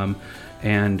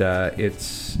 And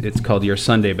it's called Your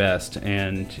Sunday Best,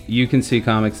 and you can see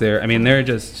comics there. I mean, they're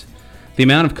just the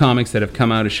amount of comics that have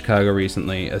come out of Chicago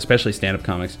recently, especially stand-up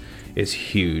comics, is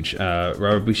huge.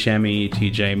 Robert Buscemi,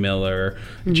 T.J. Miller,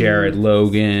 Jared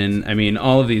Logan. I mean,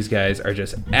 all of these guys are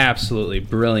just absolutely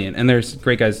brilliant, and there's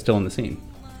great guys still in the scene.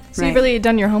 So you've really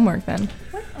done your homework then.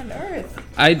 What on earth?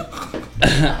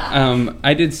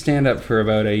 I did stand up for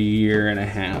about a year and a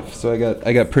half, so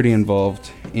I got pretty involved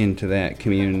into that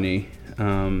community.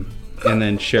 And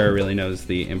then Cher really knows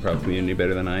the improv community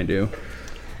better than I do.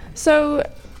 So,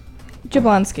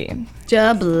 Jablonski.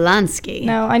 Now,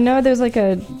 Now, I know there's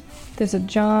a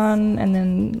John and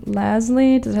then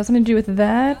Leslie. Does it have something to do with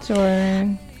that,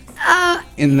 or?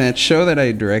 In that show that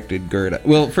I directed, Gerda.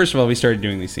 Well, first of all, we started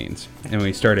doing these scenes, and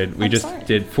we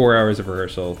did 4 hours of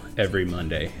rehearsal every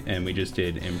Monday, and we just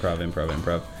did improv,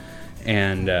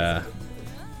 and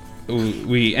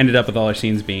we ended up with all our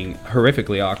scenes being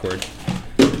horrifically awkward,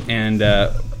 and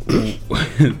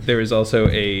there was also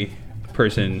a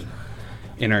person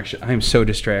in our show. I'm so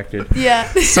distracted.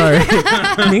 Yeah. Sorry,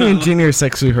 me and Junior are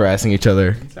sexually harassing each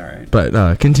other. It's all right.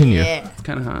 But continue. Yeah. It's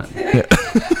kind of hot.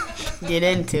 Get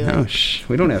into it. Oh,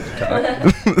 we don't have to talk.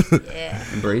 Yeah.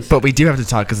 Embrace. But we do have to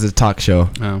talk because it's a talk show,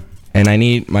 Oh. and I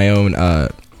need my own TV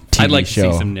I'd like to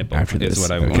show see some nipple. after this. Is what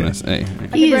I Okay. want to say. I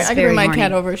can bring my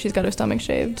cat over. She's got her stomach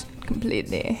shaved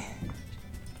completely.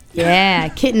 Yeah,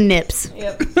 kitten nips.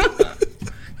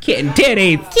 Kitten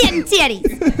titties. Kitten titties.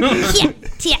 Kitten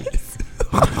titties.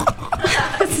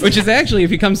 Which is actually, if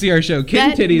you come see our show,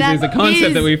 kitten titties that is a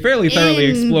concept that we fairly thoroughly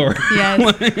explore.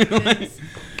 Yes.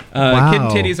 Wow. Kitten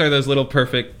titties are those little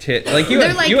perfect like you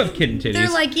have kitten titties. They're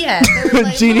like, they're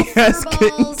like Jeannie little has fur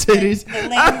kitten balls titties. that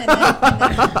land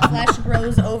and the flesh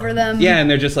grows over them. Yeah, and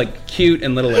they're just like cute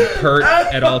and little and pert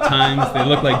at all times. They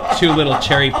look like two little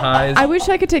cherry pies. I wish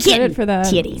I could take credit for that.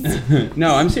 Titties.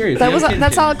 No, I'm serious.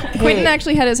 That's all. Quentin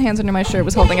actually had his hands under my shirt,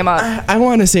 was holding him up. I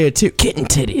want to say it too. Kitten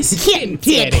titties. Kitten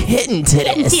titties. Kitten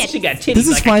titties. She got titties. This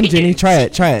is fun, Jenny. Try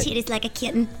it. Titties like a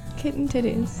kitten. Kitten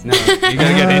titties. No, you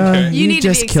gotta get into it. You need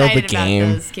just to be killed the excited about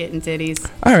game. those kitten titties.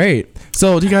 All right.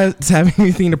 So, do you guys have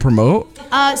anything to promote?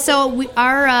 So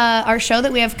our show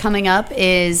that we have coming up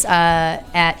is at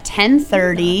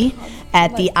 10:30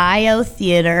 at the IO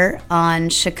Theater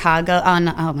on Clark and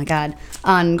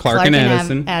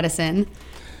Addison.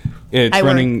 It's I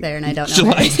running work there and I don't know.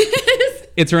 July.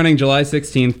 It's running July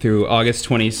 16th through August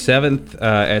 27th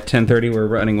at 10:30. We're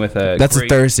running with a. That's a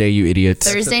Thursday, you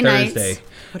idiots. Thursday Thursday. nights.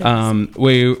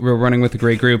 We're running with a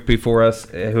great group before us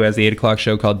who has the 8 o'clock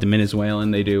show called The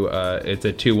Venezuelan. They do it's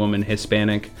a 2-woman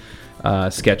Hispanic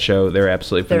sketch show. They're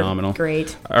absolutely They're phenomenal.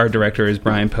 great. Our director is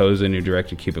Brian Posen, who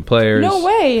directed Cupid Players. No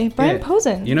way. Brian Yeah.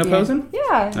 Posen. You know Posen?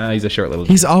 Yeah. He's a short little.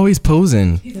 He's always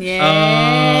posing.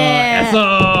 Yeah.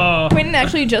 Quentin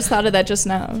actually just thought of that just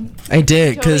now. I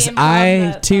did, because Totally improv I,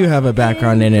 that. too, have a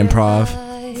background in improv.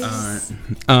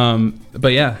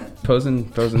 But yeah,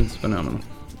 Posen's phenomenal,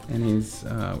 and he's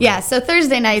Yeah, so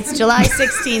Thursday nights, July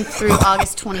 16th through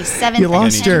August 27th. You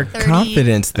lost at your 10:30.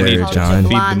 confidence there, Called John.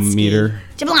 Feed the Jablonski. meter.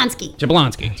 Jablonski.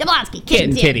 Jablonski.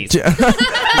 Kitten titties.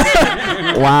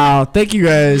 Wow. Thank you,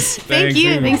 guys. Thank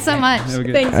you. Thanks so much. Have a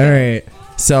good- Thanks. All right.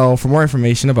 So, for more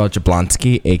information about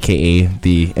Jablonski, aka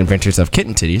the inventors of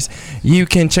kitten titties, you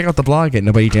can check out the blog at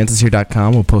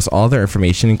nobodydanceshere.com. We'll post all their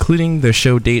information, including their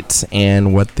show dates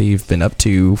and what they've been up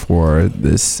to for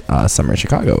this summer in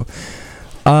Chicago.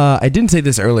 I didn't say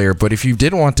this earlier, but if you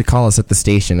did want to call us at the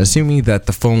station, assuming that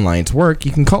the phone lines work,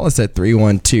 you can call us at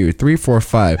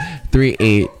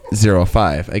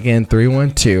 312-345-3805. Again,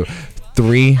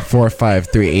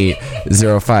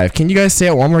 312-345-3805. Can you guys say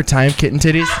it one more time, kitten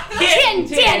titties? Kitten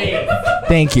titties.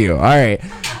 Thank you. All right.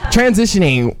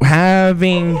 Transitioning,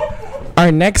 having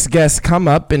our next guest come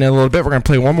up in a little bit. We're going to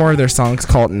play one more of their songs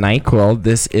called NyQuil.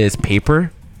 This is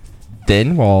Paper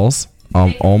Thin Walls.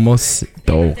 Oh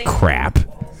crap.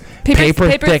 Paper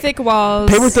thick walls.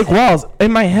 Paper Thick Walls.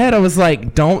 In my head, I was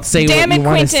like, don't say Damn what it, you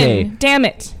want to say. Quentin. Damn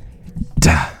it.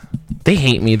 They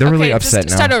hate me. They're really upset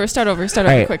now. Start over. All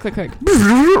right. Quick.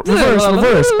 Reverse. All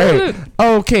right.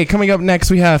 Okay, coming up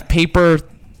next, we have Paper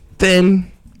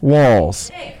Thin Walls.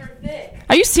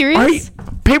 Are you serious?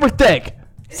 Paper Thick.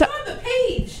 So,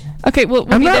 okay, we'll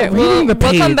I'm be not there. reading the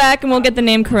We'll come page. back and we'll get the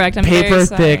name correct. I'm very Paper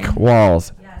sorry. Thick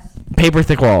Walls. Paper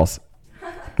Thick Walls.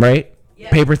 Right?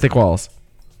 Paper Thick Walls.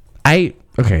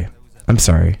 Okay. I'm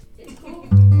sorry.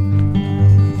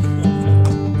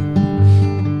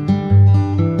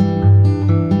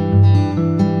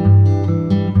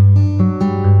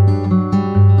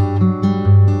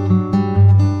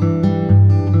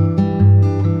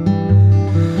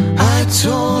 I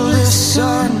told the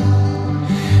sun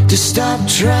to stop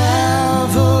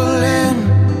traveling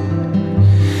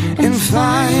and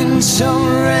find some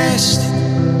rest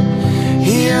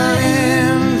here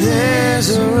in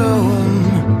this room.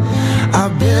 I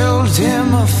built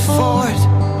him a fort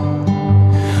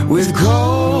with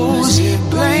cozy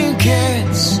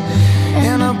blankets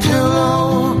and a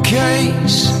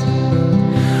pillowcase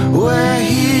where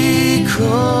he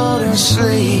couldn't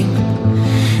sleep.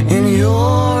 And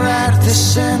you're at the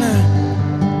center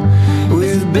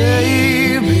with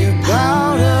baby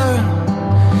powder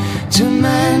to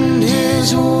mend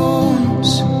his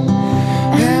wounds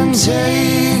and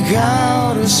take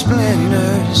out the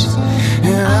splinters.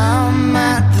 And I'm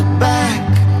at the back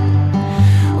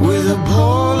with a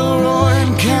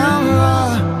Polaroid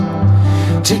camera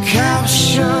to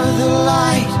capture the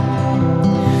light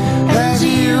as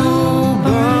you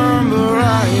burn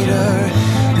brighter.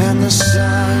 And the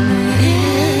sun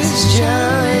is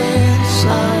jealous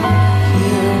of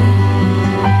you.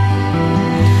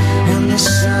 And the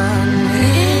sun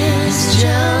is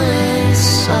jealous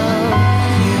of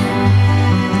you.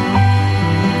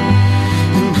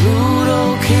 And Pluto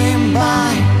came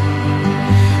by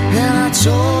and I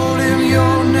told him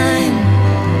your name,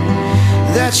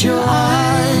 that your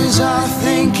eyes are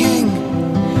thinking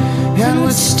and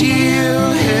would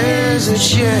steal his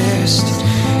chest.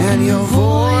 And your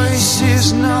voice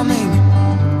is numbing,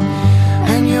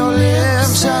 and your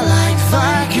lips are like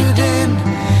Vicodin,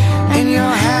 and your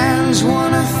hands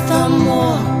want a thumb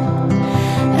war,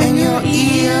 and your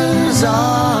ears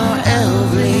are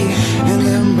elfly, and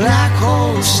then black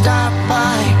holes stop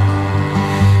by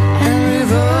and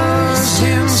reverse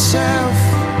himself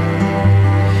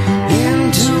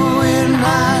into an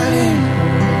island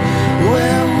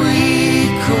where we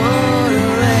could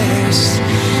rest.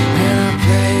 And I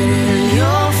painted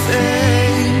your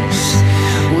face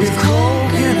with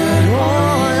coconut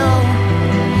oil,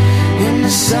 and the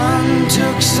sun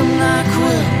took some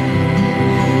NyQuil,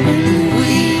 and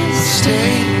we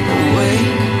stayed awake.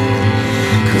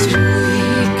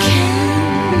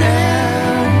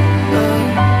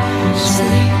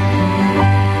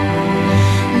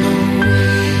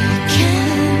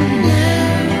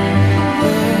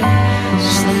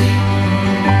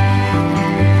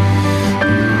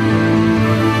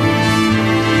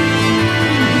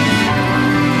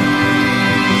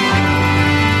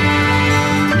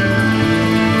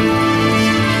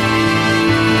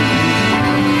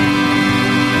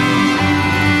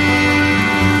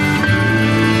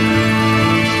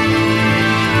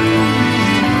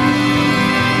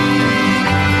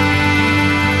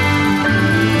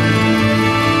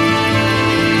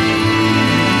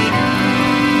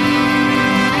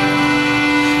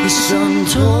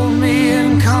 told me in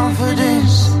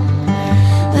confidence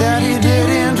that he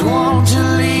didn't want to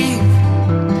leave,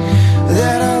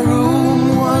 that our room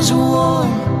was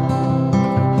warm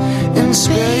and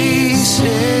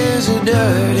spaces are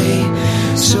dirty.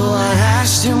 So I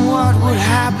asked him what would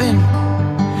happen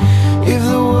if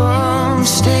the world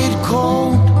stayed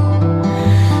cold,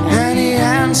 and he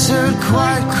answered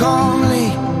quite calmly,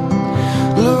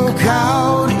 look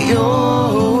out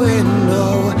your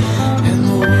window, and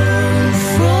the world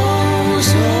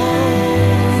froze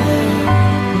over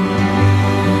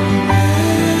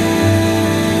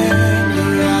and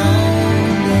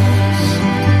around us,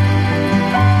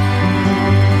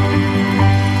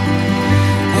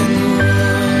 and the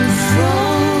world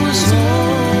froze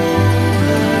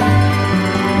over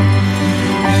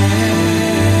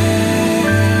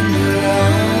and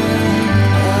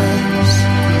around us,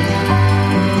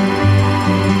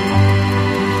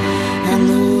 and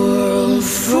the world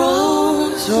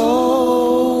froze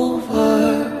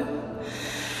over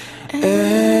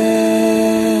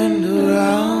and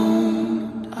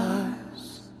around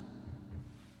us.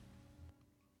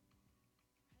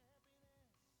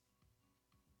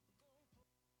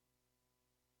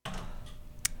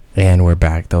 And we're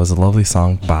back. That was a lovely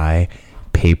song by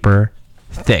Paper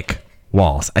Thick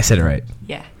Walls. I said it right.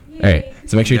 Yeah. All right.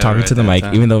 So make sure you're got it talking right to the that mic,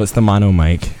 time. even though it's the mono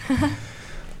mic.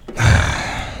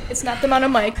 It's not the mono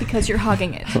mic because you're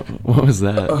hugging it. What was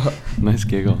that? Nice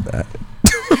giggle.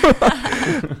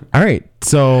 All right.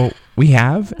 So we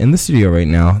have in the studio right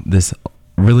now this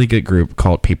really good group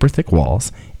called Paper Thick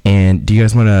Walls. And do you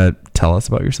guys want to tell us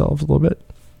about yourselves a little bit?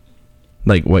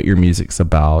 Like what your music's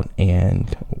about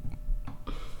and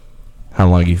how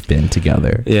long you've been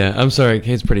together. Yeah, I'm sorry.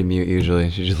 Kate's pretty mute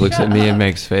usually. She just looks at me and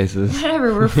makes faces.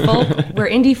 Whatever, we're folk. We're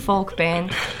indie folk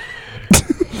band.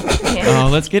 Oh,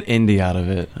 let's get indie out of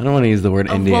it. I don't want to use the word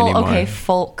indie anymore. Okay,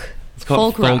 folk. It's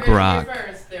called folk rock.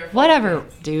 Whatever,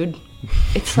 dude.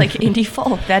 It's like indie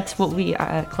folk. That's what we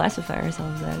classify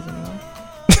ourselves as anyway.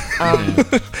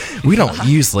 We don't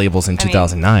use labels in I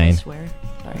 2009. swear.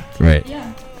 Sorry. Right.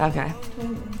 Yeah. Okay.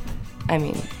 I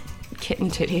mean, kitten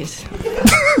titties.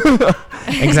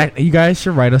 Exactly. You guys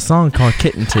should write a song called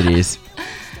Kitten Titties.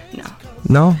 No.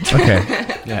 No? Okay.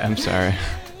 Yeah, I'm sorry.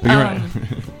 But you're right.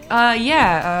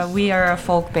 We are a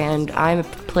folk band. I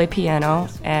play piano.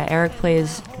 Eric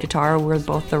plays guitar. We're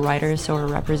both the writers, so we're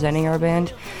representing our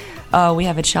band. We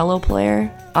have a cello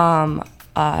player,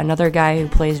 another guy who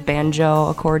plays banjo,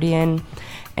 accordion,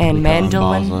 and We call him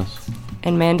mandolin. Balsless.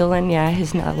 And mandolin, yeah,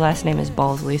 his last name is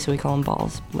Balsley, so we call him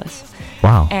Balsless.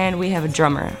 Wow. And we have a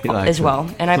drummer He likes as it. well.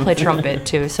 And I play trumpet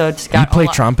too, so it's got You play a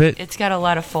lot, trumpet? It's got a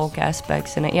lot of folk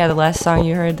aspects in it. Yeah, the last song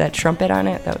you heard, that trumpet on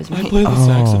it, that was I me. play the Oh.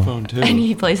 saxophone too. And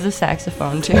he plays the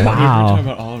saxophone too. We're Wow. talking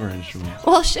about all of our instruments.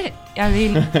 Well, shit. I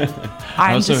mean, I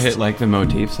I'm also just, hit like the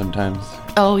motif sometimes.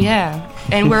 Oh yeah,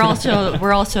 and we're also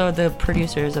the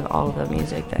producers of all of the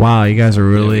music. That, Wow, you guys are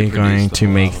really we produced going the to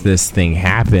whole make album. this thing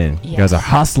happen. You guys are Yes.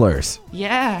 hustlers.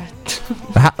 Yeah.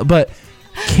 But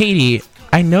Katie,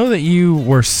 I know that you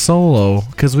were solo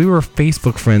because we were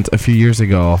Facebook friends a few years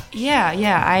ago.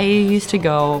 Yeah. I used to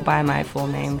go by my full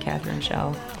name, Catherine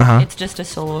Shell. Uh-huh. It's just a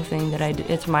solo thing that I do.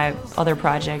 It's my other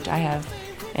project I have,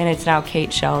 and it's now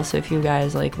Kate Shell. So if you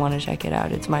guys want to check it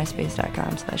out, it's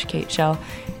myspace.com/Kate Shell.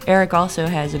 Eric also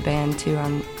has a band too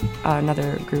on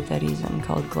another group that he's in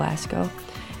called Glasgow.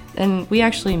 And we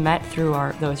actually met through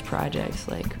those projects,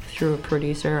 through a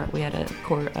producer. We had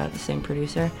the same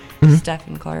producer,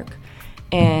 Stephen Clark.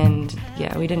 And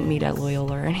yeah, we didn't meet at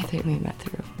Loyola or anything. We met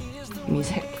through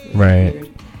music. Right.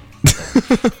 Weird.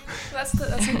 That's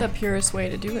like the purest way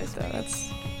to do it, though.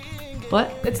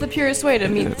 What? It's the purest way to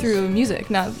meet through music,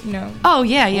 not. Oh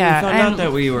yeah. We found out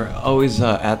that we were always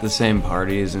at the same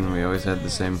parties, and we always had the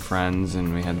same friends,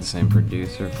 and we had the same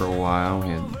producer for a while.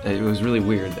 It was really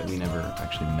weird that we never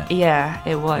actually met. Yeah,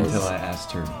 it was. Until I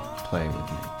asked her to play with me.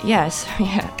 Yes,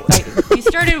 yeah. We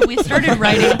started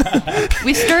writing.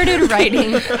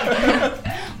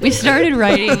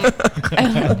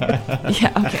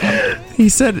 Yeah, okay. He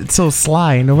said it so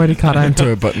sly. Nobody caught on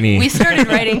to it but me. We started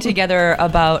writing together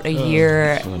about a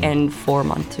year and 4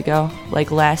 months ago,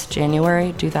 last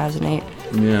January 2008.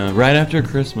 Yeah, right after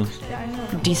Christmas.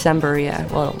 December, yeah.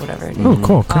 Well, whatever. Oh,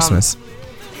 cool. Christmas.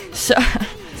 So,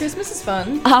 Christmas is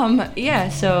fun. yeah.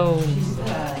 So,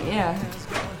 yeah.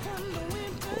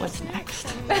 What's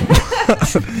next?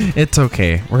 It's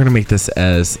okay. We're going to make this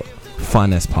as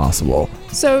fun as possible.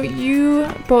 So you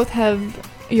both have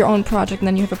your own project, and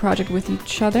then you have a project with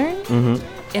each other. Mm-hmm.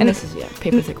 And this is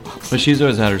Paper Thick Walls. But she's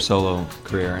always had her solo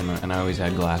career, and I always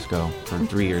had Glasgow for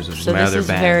 3 years, which is So my this other is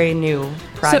band. very new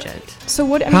project. So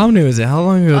what? I mean, How new is it? How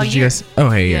long ago did you year. guys? Oh,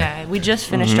 hey, yeah. Yeah, we just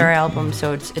finished our album,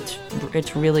 so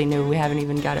it's really new. We haven't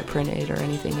even got it printed or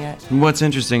anything yet. What's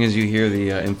interesting is you hear the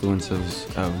influences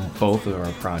of both of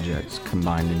our projects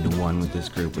combined into one with this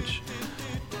group, which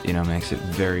makes it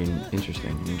very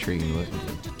interesting and intriguing to listen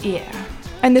to. Yeah.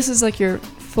 and this is like your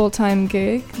full-time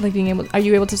gig, like are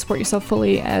you able to support yourself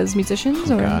fully as musicians?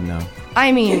 Oh, or? God, no.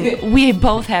 I mean, we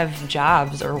both have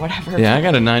jobs or whatever. Yeah, I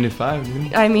got a 9 to 5.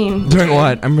 Dude. I mean, Doing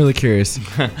what? I'm really curious.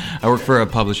 I work for a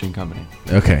publishing company.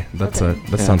 Okay, that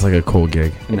sounds like a cool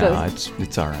gig. No,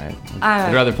 it's all right.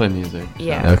 I'd rather play music.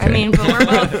 Yeah, Okay. I mean,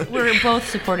 but we're both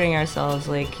supporting ourselves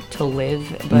like to live,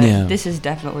 but this is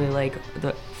definitely like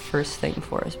the first thing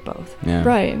for us both. Yeah.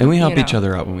 Right. And we help You each know.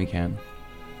 other out when we can.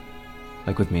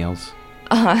 Like with meals.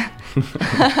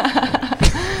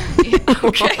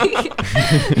 Okay.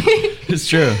 It's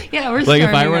true. Yeah, we're Like if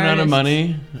I starving run out of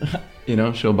artists.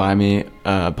 money, she'll buy me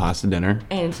a pasta dinner.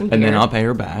 and some And then beer. I'll pay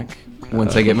her back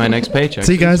once I get my next paycheck.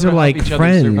 So you guys We are sort of like help each other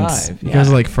friends. survive. You Yeah. guys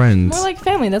are like friends. More like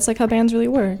family. That's like how bands really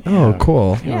work. Oh,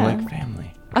 cool. Yeah, Yeah. we're like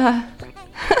family.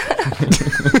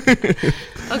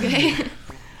 Okay.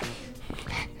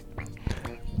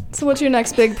 So what's your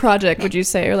next big project, would you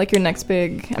say? Or like your next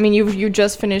big... I mean, you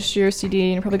just finished your CD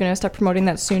and you're probably going to start promoting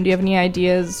that soon. Do you have any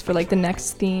ideas for like the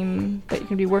next theme that you're going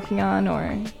to be working on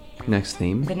or... Next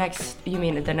theme. You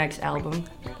mean the next album?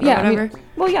 Or Yeah, I whatever? mean,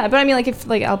 well, yeah, but I mean, like if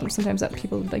like albums, sometimes that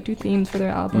people like do themes for their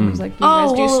albums, like you Oh,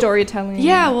 guys do well, storytelling.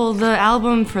 Yeah, well, the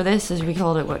album for this is we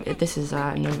called it this is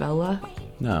novella.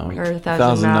 No. Or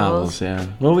 1,000 novels. Yeah.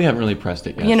 Well, we haven't really pressed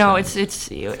it yet. You know, so-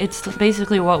 it's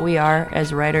basically what we are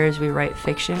as writers. We write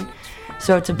fiction,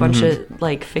 so it's a bunch of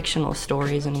like fictional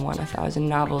stories in 1,000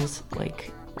 novels.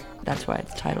 Like that's why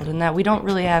it's titled. And that we don't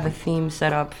really have a theme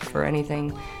set up for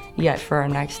anything yet for our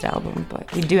next album,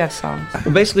 but we do have songs.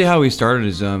 Well, basically how we started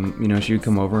is, she would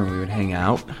come over and we would hang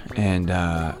out, and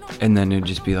then it'd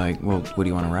just be like, well, what do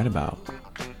you want to write about?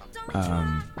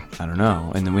 I don't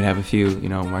know. And then we'd have a few,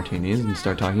 martinis and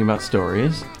start talking about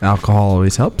stories. Alcohol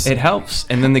always helps. It helps.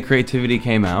 And then the creativity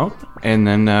came out, and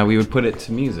then we would put it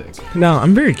to music. Now,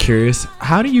 I'm very curious.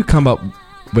 How do you come up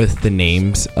with the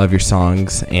names of your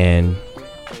songs and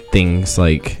things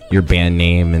like your band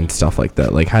name and stuff like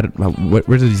that? Like,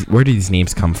 where do these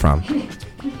names come from?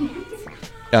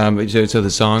 So the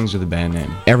songs or the band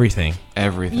name? Everything.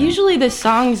 Everything. Usually the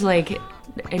songs like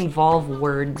involve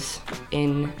words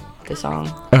in the song.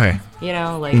 Okay. You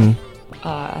know, like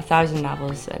 1,000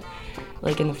 novels that,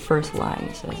 like in the first line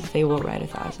it says they will write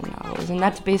 1,000 novels, and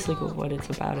that's basically what it's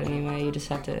about anyway. You just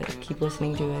have to keep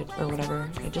listening to it or whatever.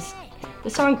 The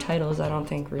song titles I don't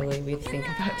think really we think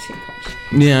about too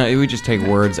much. Yeah, we just take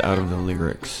words out of the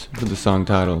lyrics for the song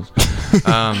titles,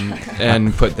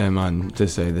 and put them on to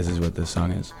say this is what this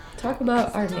song is. Talk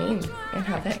about our name and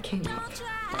how that came up.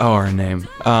 Oh, our name.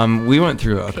 We went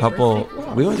through a couple. Thick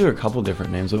Walls. We went through a couple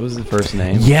different names. What was the first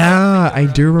name? Yeah, I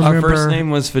do remember. Our first name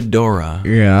was Fedora.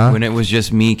 Yeah. When it was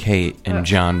just me, Kate, and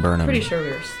John Burnham. Pretty sure we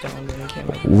were stoned when we came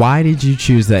up. Why did you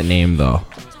choose that name, though?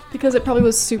 Because it probably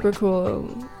was super cool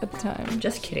at the time.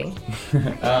 Just kidding.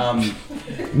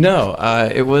 No,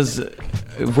 it was.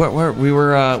 We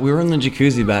were in the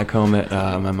jacuzzi back home at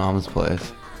my mom's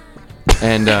place,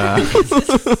 and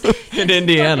in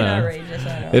Indiana. Outrageous,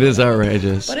 I know. It is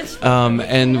outrageous. But it's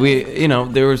and we,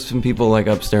 there were some people like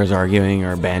upstairs arguing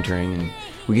or bantering, and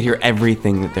we could hear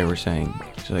everything that they were saying.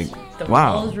 It's like, The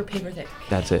wow, walls were paper thick.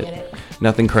 that's Get it. it?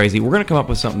 Nothing crazy. We're gonna come up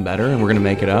with something better, and we're gonna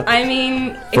make it up. I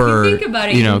mean, For, if you think about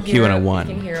it, you know, can hear, Q101.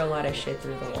 you can hear a lot of shit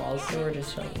through the walls, so we're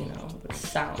just like, the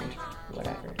sound,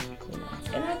 whatever.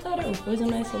 And I thought it was a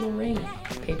nice little ring,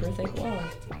 paper thick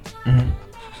walls.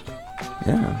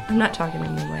 Yeah, I'm not talking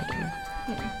in the mic.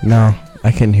 No,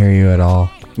 I couldn't hear you at all.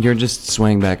 you're just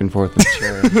swaying back and forth in the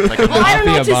chair. Like a Well, I don't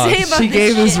know what to mafia say boss. about She this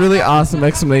gave this shit. really awesome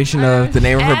explanation of the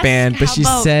name of her Ask band, but she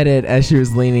how about- said it as she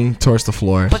was leaning towards the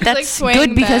floor. But like that's swaying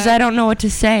good because back. I don't know what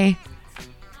to say.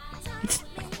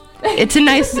 It's a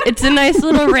nice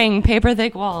little ring, paper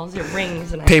thick walls. It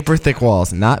rings. And Paper thick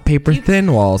walls, not paper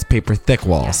thin walls, paper thick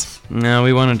walls. No,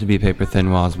 we wanted to be Paper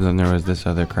Thin Walls, but then there was this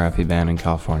other crappy band in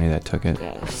California that took it.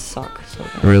 Yeah, they suck so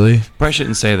bad. Really? Probably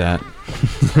shouldn't say that.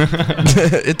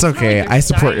 It's okay. I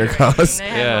support your cause.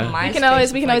 Yeah. We can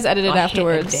always edit it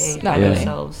afterwards. Not really.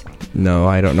 Themselves. No,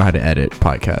 I don't know how to edit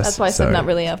podcasts. That's why I said so- not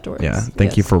really afterwards. Yeah,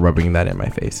 thank you Yes. for rubbing that in my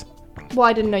face. Well,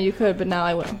 I didn't know you could, but now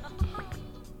I will.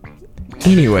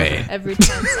 Anyway, Every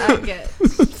chance I get.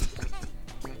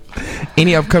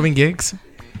 any upcoming gigs?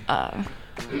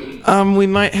 We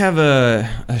might have a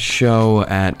show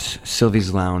at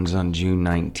Sylvie's Lounge on June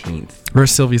 19th.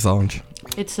 Where's Sylvie's Lounge?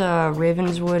 It's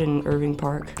Ravenswood and Irving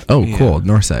Park. Oh, Yeah. cool.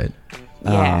 North side.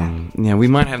 Yeah, we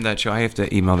might have that show. I have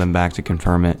to email them back to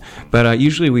confirm it. But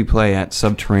usually we play at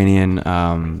Subterranean,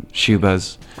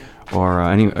 Shubas, or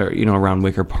around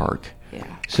Wicker Park. Yeah.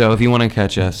 So if you want to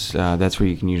catch us, that's where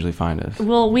you can usually find us.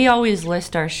 Well, we always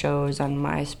list our shows on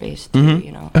MySpace too,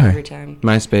 Mhm. Okay. every time.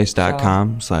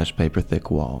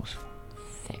 MySpace.com/PaperThickWalls.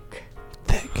 Thick.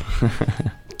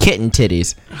 Kitten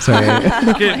titties. Sorry. Oh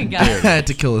my I had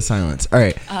to kill the silence. All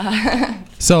right.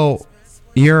 So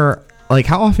you're like,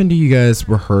 how often do you guys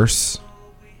rehearse?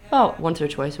 Oh, once or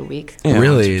twice a week. Yeah,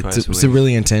 Really? once or twice a So week.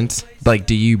 really intense? Like,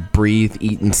 do you breathe,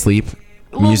 eat, and sleep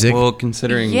music? Well,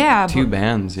 considering Yeah, two but-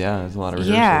 bands, yeah, there's a lot of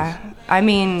rehearsals. Yeah, I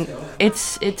mean,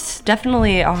 it's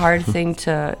definitely a hard thing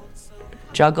to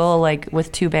juggle, like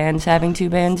with two bands, having two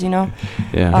bands,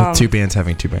 Yeah. Two bands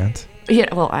having two bands. Yeah,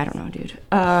 well, I don't know, dude.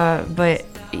 But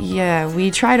yeah,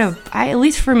 we try to. At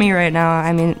least for me right now,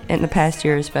 I mean, in the past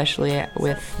year, especially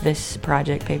with this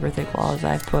project, Paper Thick Walls,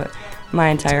 I've put my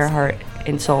entire heart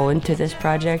and soul into this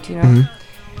project, Mhm.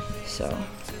 So.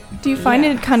 Do you find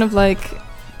it kind of like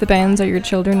the bands are your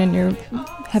children and you're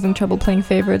having trouble playing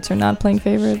favorites or not playing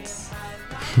favorites?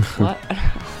 What?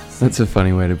 That's a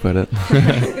funny way to put it.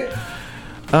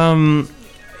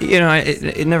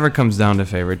 It never comes down to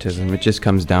favoritism. It just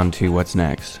comes down to what's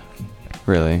next.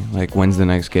 Really. Like, when's the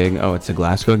next gig? Oh, it's a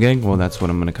Glasgow gig? Well, that's what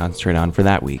I'm going to concentrate on for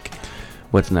that week.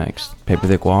 What's next? Paper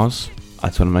Thick Walls?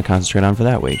 That's what I'm going to concentrate on for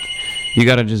that week. You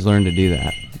got to just learn to do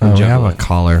that. Oh, we have Juggle a it.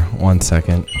 caller. 1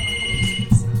 second.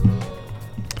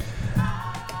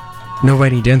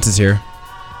 Nobody Dents is here.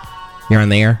 You're on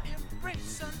the air?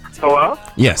 Hello?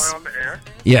 Yes. Am I on the air?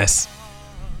 Yes.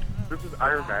 This is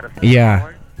Ira Madison. Yeah.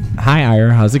 calling. Hi,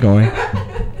 Ira. How's it going?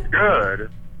 Good.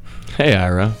 Hey,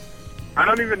 Ira. I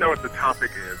don't even know what the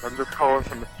topic is. I'm just calling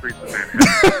from the streets of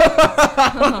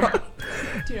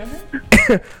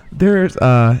Manhattan. There's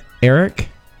Eric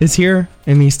is here,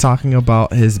 and he's talking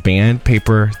about his band,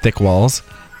 Paper Thick Walls.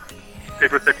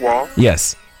 Paper Thick Wall.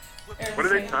 Yes. What do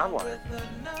they sound like?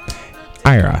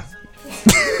 Ira.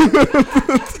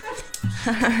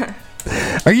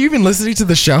 Are you even listening to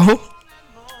the show?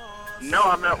 No,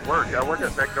 I'm at work. I work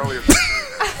at Magnolia.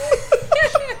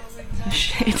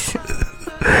 Shit.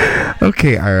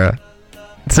 Okay, Ira.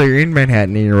 So you're in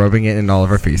Manhattan and you're rubbing it in all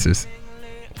of our faces.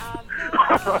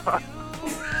 I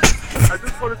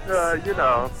just wanted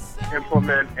to,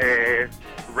 implement a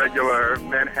regular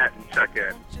Manhattan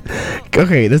check-in.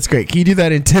 Okay, that's great. Can you do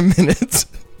that in 10 minutes?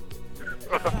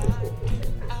 What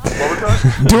was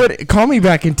that? Do it. Call me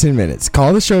back in 10 minutes.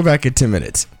 Call the show back in 10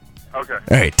 minutes. Okay. All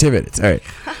right, 10 minutes. All right.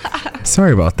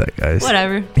 Sorry about that, guys.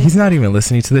 Whatever. He's not even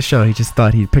listening to the show. He just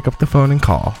thought he'd pick up the phone and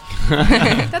call.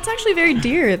 That's actually very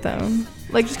dear, though.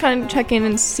 Like, just kind of check in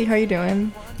and see how you're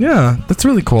doing. Yeah, that's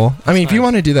really cool. I mean, if you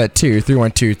want to do that too,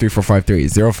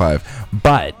 312-345-3805.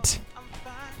 But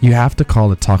you have to call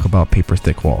to talk about Paper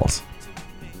Thick Walls.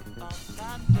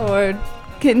 Or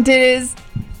kitten titties.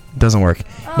 Doesn't work.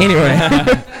 Anyway.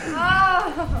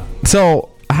 So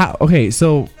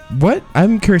what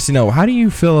I'm curious to know, how do you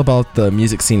feel about the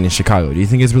music scene in Chicago? Do you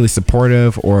think it's really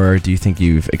supportive, or do you think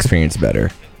you've experienced better?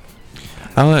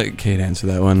 I'll let Kate answer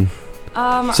that one.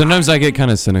 Sometimes I get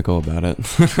kind of cynical about it.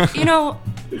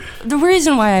 The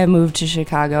reason why I moved to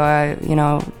Chicago,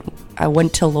 I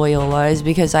went to Loyola is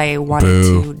because I wanted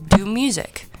to do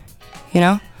music,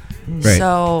 Right.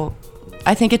 So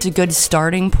I think it's a good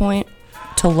starting point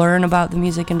to learn about the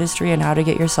music industry and how to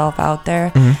get yourself out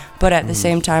there. But at the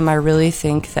same time, I really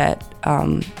think that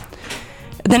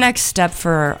the next step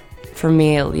for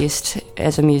me, at least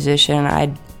as a musician,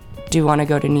 I do want to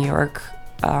go to New York.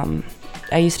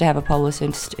 I used to have a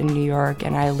publicist in New York,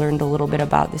 and I learned a little bit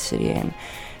about the city, and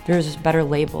there's better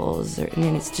labels. I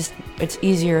mean, it's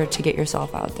easier to get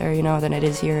yourself out there, than it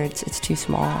is here. It's too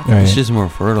small. Right. It's just more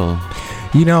fertile.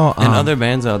 And Other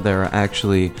bands out there are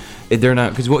actually, they're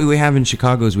not, because what we have in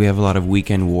Chicago is we have a lot of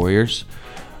weekend warriors.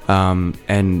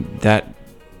 And that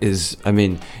is, I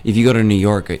mean, if you go to New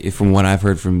York, from what I've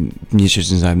heard from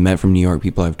musicians I've met from New York,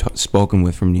 people I've spoken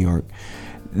with from New York,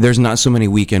 there's not so many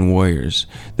weekend warriors.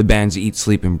 The bands eat,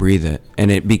 sleep, and breathe it, and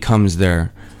it becomes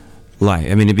their life.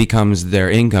 I mean, it becomes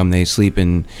their income. They sleep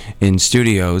in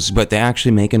studios, but they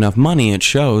actually make enough money at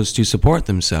shows to support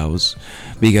themselves,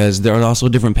 because there's also a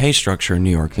different pay structure in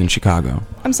New York than Chicago.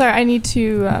 I'm sorry, I need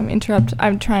to interrupt.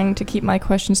 I'm trying to keep my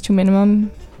questions to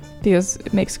minimum because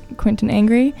it makes Quentin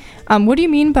angry. What do you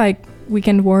mean by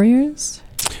weekend warriors?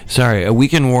 Sorry, a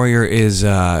weekend warrior is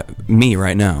me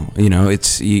right now. You know,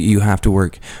 it's you have to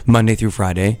work Monday through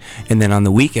Friday, and then on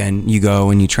the weekend you go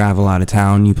and you travel out of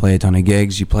town. You play a ton of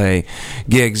gigs. You play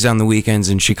gigs on the weekends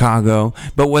in Chicago.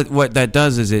 But what that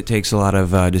does is it takes a lot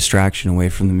of distraction away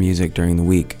from the music during the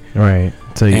week. Right.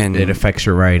 So it affects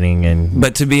your writing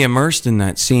But to be immersed in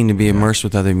that scene, to be immersed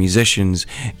with other musicians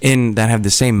that have the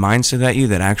same mindset that you,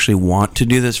 that actually want to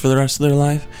do this for the rest of their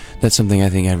life, that's something I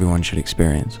think everyone should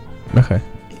experience. Okay.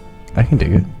 I can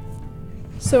dig it.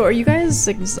 So, are you guys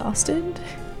exhausted?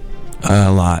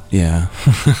 A lot, yeah.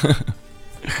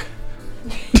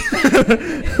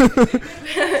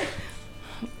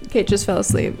 Kate just fell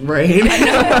asleep. Right.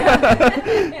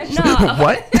 No.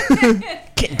 What?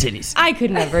 Kitten titties. I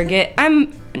could never get. Not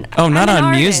I'm an on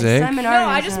artist. music. I'm an No,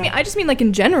 artist. I just mean like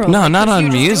in general. No, like, not 'cause on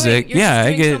you're just music. Doing, Yeah, I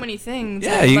doing get so many things.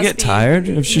 Yeah, It you must get be-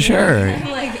 tired. Sure.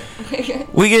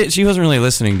 She wasn't really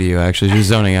listening to you. Actually, she was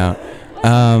zoning out.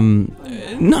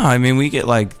 No, I mean we get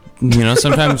like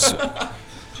sometimes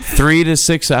 3 to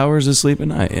 6 hours of sleep a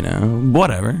night.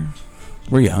 Whatever.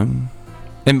 We're young,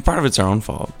 and part of it's our own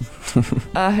fault.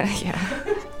 Yeah.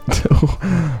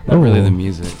 Not really the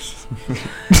music.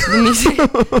 The music.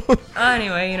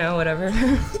 Anyway, whatever.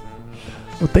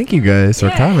 Well, thank you guys for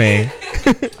coming.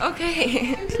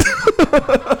 Okay.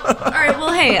 All right.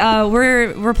 Well, hey,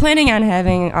 we're planning on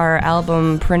having our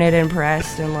album printed and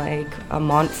pressed in like a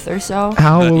month or so.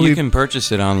 How will you can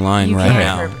purchase it online You right can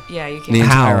now. Yeah, you can. The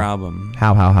entire How? album.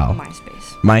 How?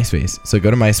 MySpace. So go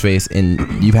to MySpace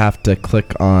and you have to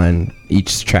click on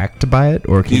each track to buy it,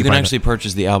 or You can actually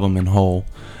purchase the album in whole,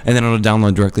 and then it'll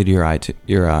download directly to your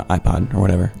iPod or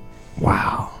whatever.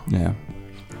 Wow. Yeah.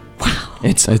 Wow.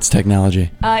 It's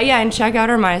technology. Yeah, and check out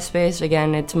our MySpace.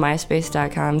 Again, it's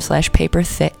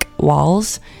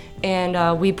myspace.com/PaperThickWalls.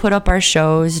 And we put up our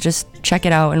shows. Just check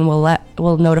it out, and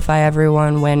we'll notify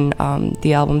everyone when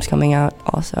the album's coming out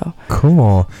also.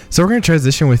 Cool. So we're going to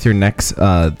transition with your next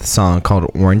song called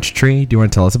Orange Tree. Do you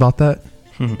want to tell us about that?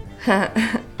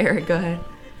 Eric, go ahead.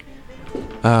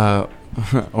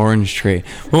 Orange Tree.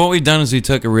 Well, what we've done is we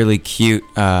took a really cute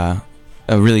melody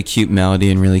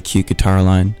and really cute guitar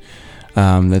line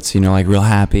that's like real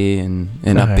happy and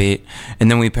upbeat, and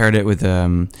then we paired it with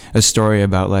a story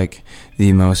about like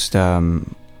the most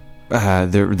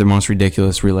the most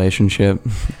ridiculous relationship.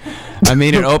 I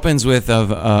mean, it opens with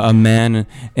a man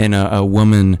and a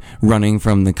woman running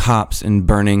from the cops and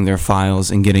burning their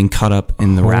files and getting cut up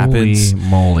in the rapids. Holy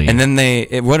moly! And then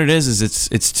what it is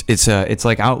it's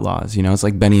like outlaws. It's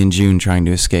like Benny and June trying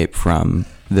to escape from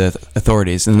the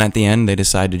authorities, and at the end they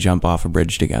decide to jump off a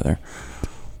bridge together.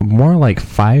 More like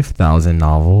 5,000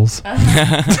 novels.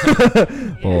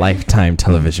 Lifetime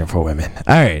television for women.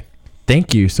 All right.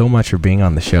 Thank you so much for being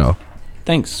on the show.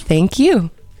 Thanks. Thank you. You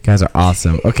guys are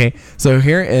awesome. Okay, so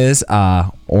here is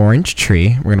Orange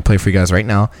Tree. We're going to play for you guys right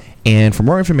now. And for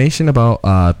more information about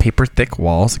Paper Thick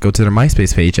Walls, go to their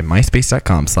MySpace page at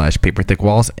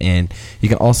myspace.com/PaperThickWalls. And you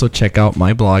can also check out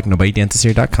my blog,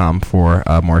 NobodyDancesHere.com, for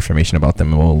more information about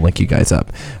them, and we'll link you guys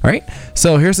up. All right,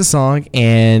 so here's the song.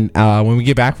 And when we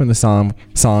get back from the song,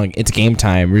 it's game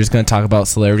time. We're just going to talk about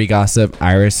celebrity gossip.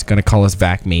 Iris going to call us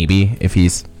back maybe if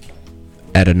he's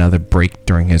at another break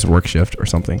during his work shift or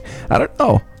something. I don't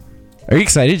know. Are you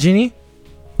excited, Ginny?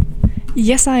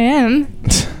 Yes, I am.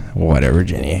 Whatever,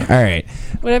 Ginny. All right.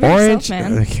 Whatever yourself,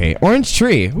 man. Okay, Orange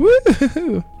Tree. Woo!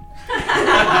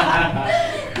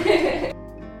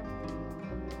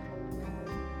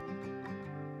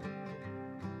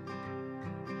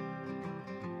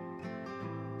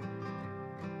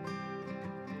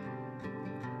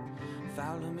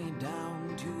 Follow me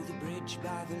down to the bridge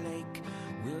by the lake.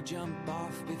 We'll jump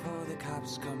off before the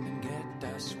cops come and get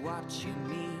us. Watch your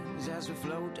knees as we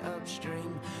float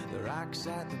upstream. The rocks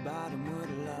at the bottom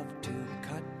would love to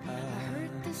cut us. I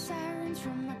heard the sirens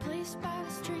from my place by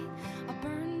the street. I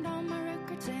burned all my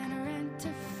records and I ran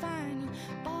to find you.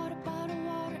 Bought a bottle of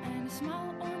water and a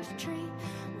small orange tree.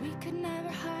 We could never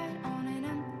hide on an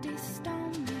empty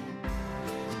stone beach.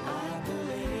 I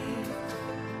believe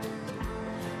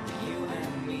you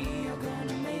and me are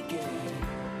gonna make it.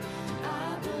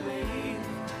 I believe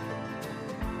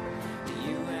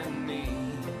you and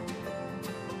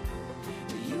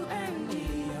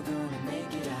me are gonna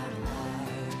make it out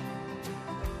alive.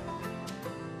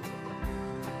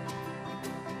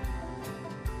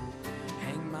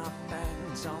 Hang my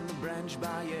pants on the branch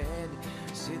by your head.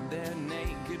 Sit there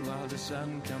naked while the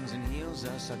sun comes and heals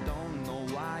us. I don't know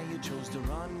why you chose to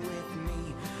run with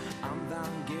me. I'm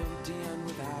found guilty and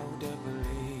without a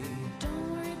plea.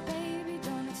 Don't worry, baby,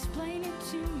 don't explain it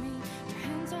to me. Your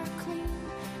hands are clean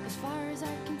as far as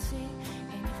I can see.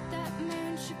 And if that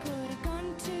man should put a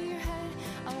gun to your head,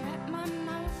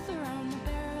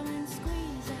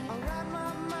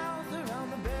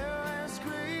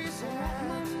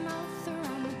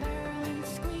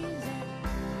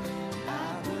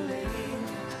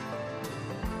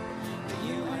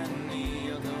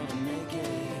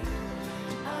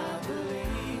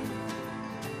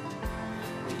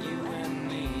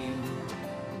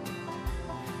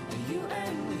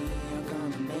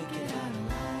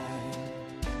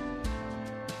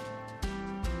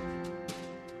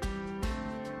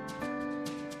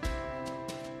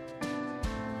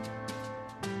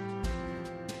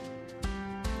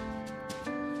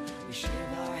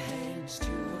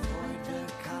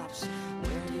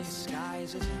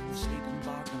 mazes and sleeping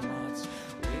parking lots.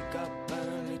 Wake up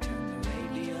early, turn the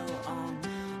radio on.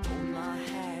 Hold my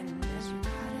hand as we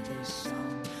cry to this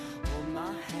song. Hold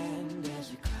my hand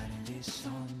as we cry to this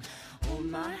song. Hold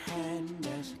my hand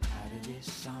as we cry to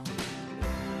this song.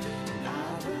 And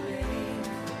I believe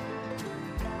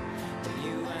that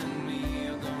you and me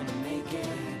are gonna make it.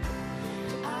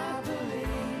 I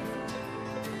believe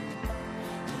that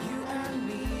you and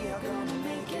me are gonna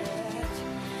make it.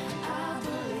 I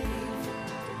believe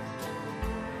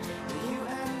that you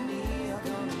and me are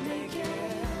gonna make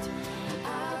it.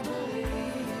 I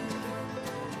believe that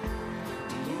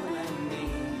you and me,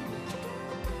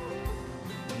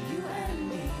 you and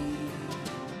me.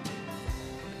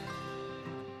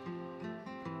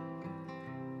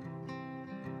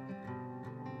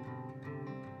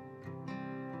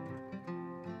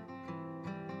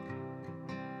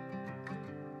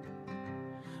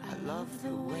 I love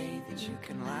the way that you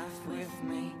can laugh with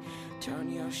me,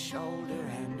 turn your shoulder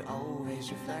and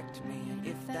always reflect me. And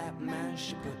if that man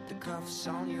should put the cuffs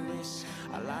on your wrist,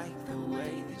 I like the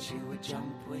way that you would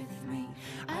jump with me.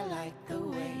 I like the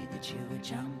way that you would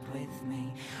jump with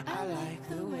me. I like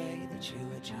the way that you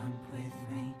would jump with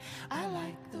me. I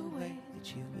like the way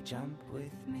that you would jump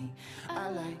with me. I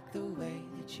like the way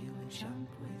that you would jump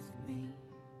with me.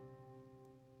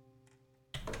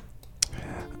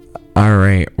 All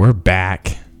right, we're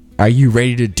back. Are you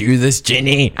ready to do this,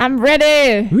 Jenny? I'm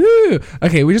ready. Woo!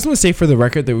 Okay, we just want to say for the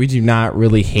record that we do not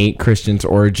really hate Christians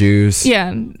or Jews.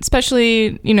 Yeah,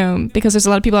 especially, because there's a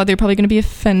lot of people out there probably going to be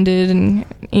offended and,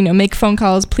 make phone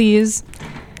calls, please.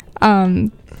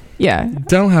 Yeah.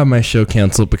 Don't have my show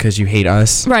canceled because you hate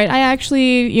us. Right. I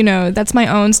actually, that's my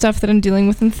own stuff that I'm dealing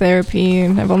with in therapy.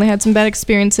 I've only had some bad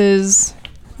experiences.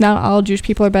 Not all Jewish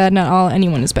people are bad. Not all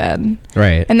anyone is bad.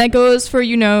 Right. And that goes for,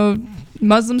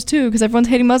 Muslims too, because everyone's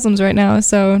hating Muslims right now.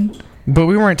 So. But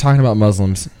we weren't talking about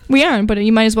Muslims. We aren't, but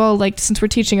you might as well, since we're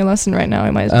teaching a lesson right now,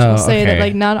 I might as well say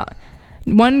that, not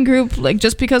one group,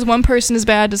 just because one person is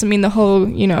bad doesn't mean the whole,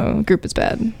 group is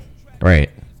bad. Right.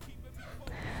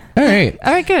 All right.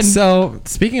 All right, good. So,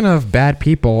 speaking of bad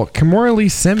people, Kimora Lee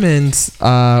Simmons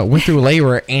went through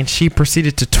labor, and she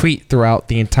proceeded to tweet throughout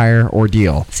the entire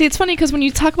ordeal. See, it's funny because when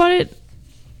you talk about it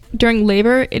during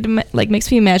labor, it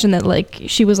makes me imagine that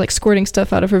she was squirting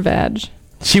stuff out of her vag.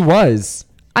 She was.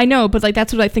 I know, but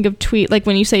that's what I think of tweet.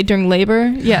 When you say during labor,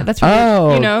 yeah, that's what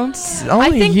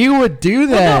Only you would do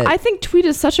that. Well, no, I think tweet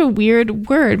is such a weird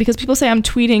word because people say I'm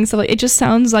tweeting, so it just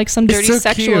sounds like some dirty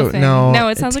sexual cute. thing. No,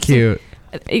 it sounds it's like cute.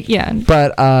 Yeah.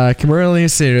 But Kimora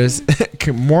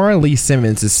Lee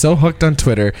Simmons is so hooked on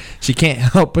Twitter, she can't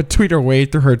help but tweet her way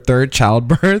through her third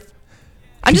childbirth.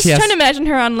 I'm just trying to imagine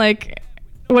her on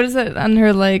what is it, on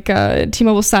her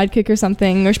T-Mobile Sidekick or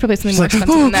something, or she probably has something more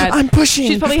expensive than that. I'm pushing.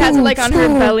 She probably has it on her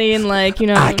belly and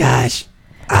Ah gosh. She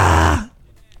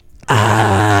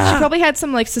probably had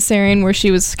some cesarean where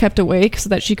she was kept awake so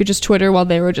that she could just Twitter while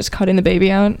they were just cutting the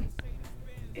baby out.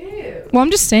 Ew. Well,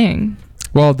 I'm just saying.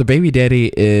 Well, the baby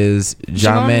daddy is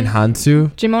Jimon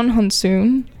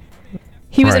Honsoon.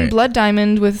 He was in Blood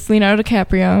Diamond with Leonardo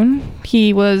DiCaprio.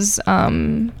 He was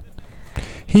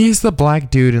He's the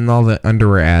black dude in all the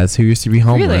underwear ads who used to be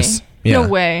homeless. Really? Yeah. No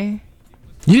way.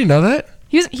 You didn't know that?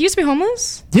 He used to be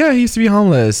homeless? Yeah, he used to be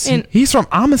homeless. He's from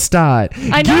Amistad.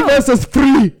 I know. Give us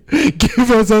free.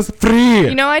 Give us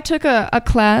free. I took a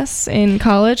class in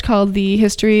college called The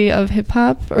History of Hip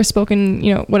Hop, or spoken,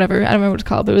 whatever. I don't remember what it's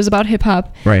called, but it was about hip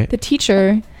hop. Right. The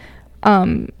teacher,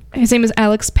 his name is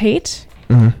Alex Pate.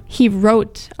 Mm-hmm. He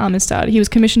wrote Amistad. He was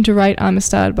commissioned to write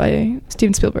Amistad by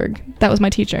Steven Spielberg. That was my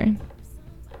teacher.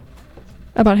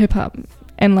 About hip hop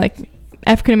and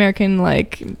African American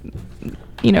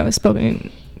spoken.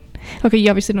 Okay, you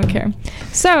obviously don't care.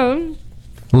 So,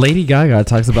 Lady Gaga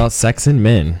talks about sex and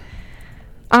men.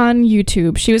 On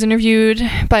YouTube, she was interviewed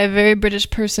by a very British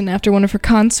person after one of her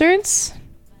concerts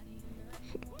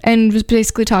and was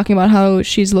basically talking about how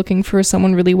she's looking for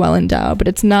someone really well endowed, but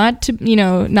it's not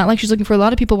not like she's looking for a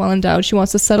lot of people well endowed. She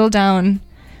wants to settle down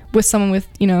with someone with,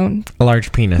 a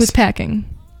large penis. Who's packing.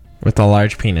 With a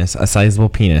large penis, a sizable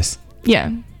penis. Yeah.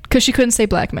 Because she couldn't say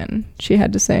black men. She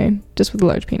had to say just with a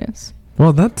large penis.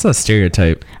 Well, that's a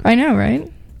stereotype. I know,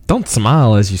 right? Don't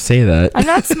smile as you say that. I'm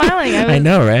not smiling. I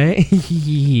know, right?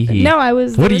 No, I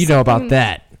was... What do you know about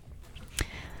that?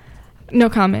 No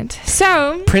comment.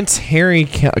 So... Prince Harry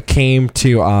came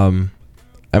to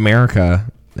America,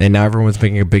 and now everyone's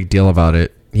making a big deal about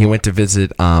it. He went to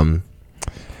visit the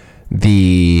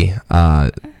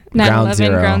Ground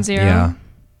Zero. Ground Zero. Yeah.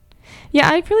 Yeah,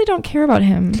 I really don't care about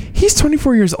him. He's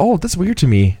 24 years old. That's weird to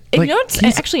me. You know what's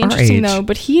he's actually our interesting age. though?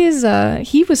 But he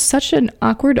was such an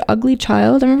awkward, ugly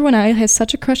child. I remember when I had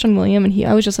such a crush on William, and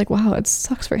I was just like, wow, it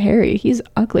sucks for Harry. He's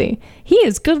ugly. He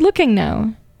is good looking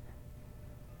now.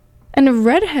 And a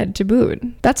redhead to boot.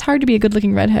 That's hard to be a good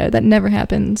looking redhead. That never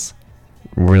happens.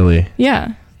 Really?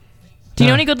 Yeah. Do you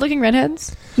know any good looking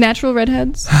redheads? Natural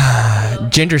redheads?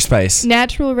 Ginger Spice.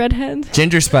 Natural redheads?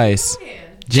 Ginger Spice.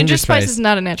 Ginger Spice is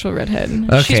not a natural redhead.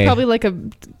 Okay. She's probably like a,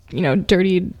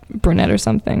 dirty brunette or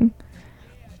something.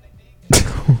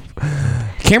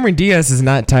 Cameron Diaz is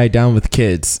not tied down with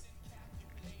kids.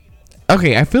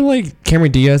 Okay, I feel like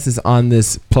Cameron Diaz is on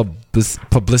this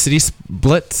publicity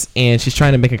blitz, and she's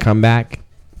trying to make a comeback.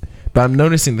 But I'm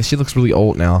noticing that she looks really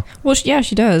old now. Well, yeah,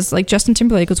 she does. Like, Justin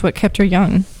Timberlake was what kept her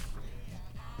young.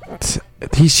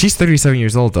 She's 37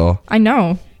 years old, though. I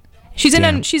know. She's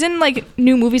Damn. in like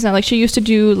new movies now. Like, she used to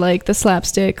do like the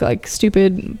slapstick, like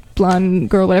stupid blonde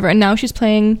girl, whatever. And now she's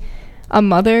playing a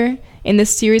mother in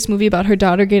this serious movie about her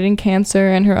daughter getting cancer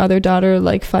and her other daughter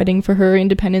like fighting for her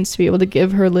independence to be able to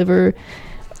give her liver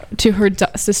to her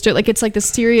sister. Like, it's like this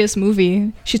serious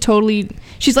movie. She's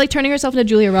like turning herself into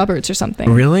Julia Roberts or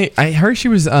something. Really? I heard she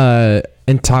was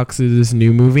in talks with this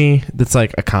new movie that's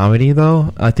like a comedy,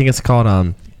 though. I think it's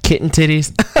called Kitten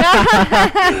Titties.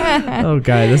 Oh,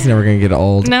 God, this is never going to get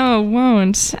old. No, it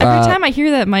won't. Every time I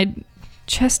hear that, my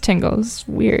chest tingles.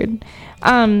 Weird.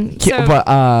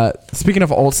 But speaking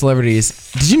of old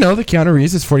celebrities, did you know that Keanu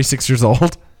Reeves is 46 years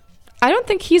old? I don't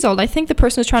think he's old. I think the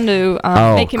person is trying to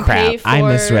make him pay for... I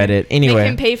misread it. Anyway. Make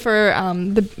him pay for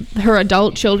her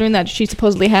adult children that she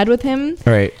supposedly had with him.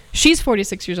 Right. She's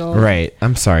 46 years old. Right.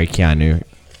 I'm sorry, Keanu.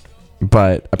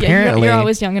 But apparently... You're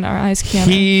always young in our eyes, Keanu.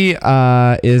 He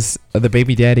is the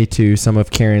baby daddy to some of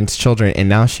Karen's children, and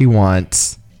now she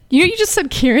wants... You just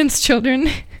said Kieran's children.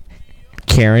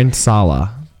 Karen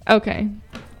Sala. Okay.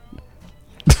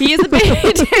 He is the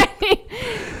baby daddy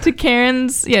to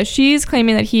Karen's. Yeah, she's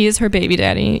claiming that he is her baby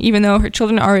daddy, even though her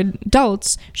children are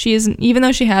adults. Even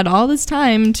though she had all this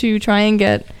time to try and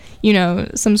get,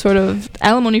 some sort of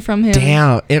alimony from him.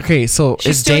 Damn. Okay, so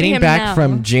She's it's dating him back now.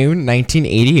 from June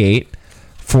 1988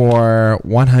 for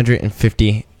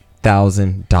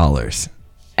 $150,000.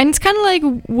 And it's kind of like,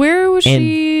 where was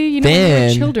she, with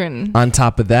her children? On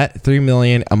top of that, $3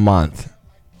 million a month.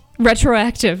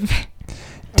 Retroactive.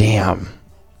 Damn.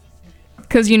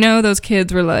 Because those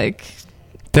kids were like...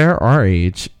 They're our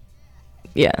age.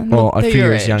 Yeah. Well, a they're few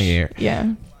your years age. younger.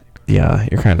 Yeah. Yeah,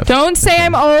 you're kind of... Don't say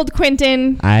I'm old,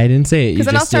 Quentin. I didn't say it. Because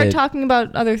then I'll start talking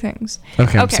about other things.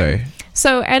 Okay, I'm sorry.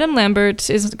 So Adam Lambert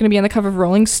is going to be on the cover of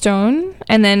Rolling Stone.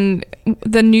 And then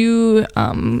the new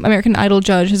American Idol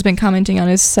judge has been commenting on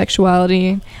his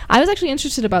sexuality. I was actually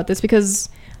interested about this because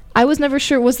I was never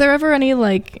sure. Was there ever any,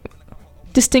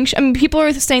 distinction? I mean, people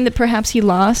are saying that perhaps he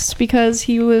lost because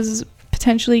he was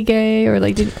potentially gay or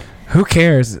Who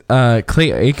cares?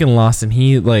 Clay Aiken lost, and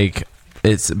he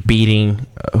it's beating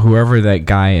whoever that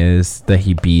guy is that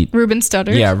he beat. Ruben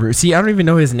Studdard. Yeah. See, I don't even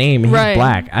know his name. And Right. He's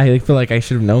black. I feel like I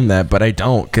should have known that, but I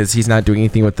don't because he's not doing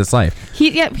anything with his life.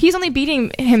 He's only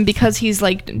beating him because he's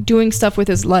doing stuff with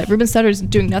his life. Ruben Studdard's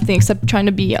doing nothing except trying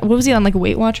to be. What was he on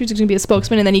Weight Watchers? He was going to be a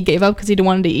spokesman, and then he gave up because he didn't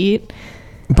want to eat.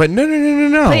 But no.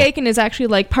 Clay Aiken is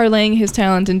actually parlaying his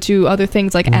talent into other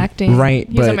things like acting. Right,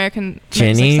 He's but an American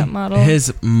Jenny, stunt model.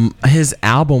 his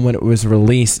album when it was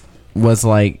released was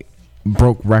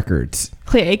broke records.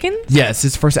 Clay Aiken? Yes,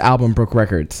 his first album broke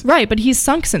records. Right, but he's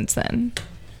sunk since then.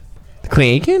 Clay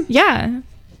Aiken? Yeah.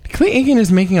 Clay Aiken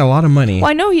is making a lot of money. Well,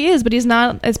 I know he is, but he's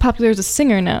not as popular as a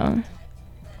singer now.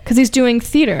 Because he's doing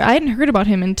theater. I hadn't heard about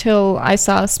him until I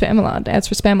saw Spamalot, ads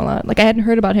for Spamalot. I hadn't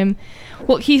heard about him.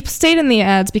 Well, he stayed in the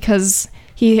ads because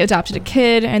he adopted a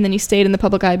kid, and then he stayed in the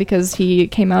public eye because he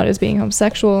came out as being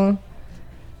homosexual.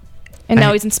 And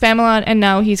now he's in Spamalot, and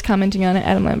now he's commenting on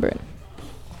Adam Lambert.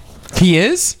 He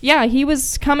is? Yeah, he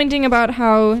was commenting about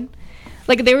how...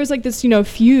 there was this,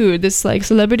 feud, this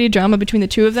celebrity drama between the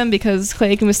two of them because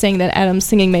Clay Aiken was saying that Adam's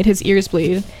singing made his ears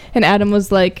bleed. And Adam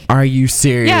was like... Are you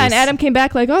serious? Yeah, and Adam came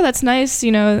back oh, that's nice,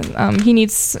 he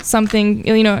needs something,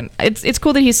 it's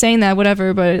cool that he's saying that,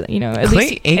 whatever, but, at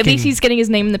least he's getting his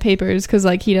name in the papers because,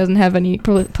 he doesn't have any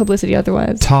publicity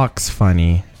otherwise. Talks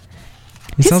funny.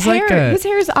 He sounds his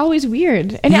hair is always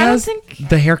weird. And I don't think...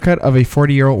 the haircut of a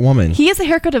 40-year-old woman. He has the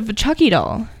haircut of a Chucky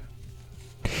doll.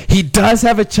 He does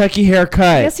have a Chucky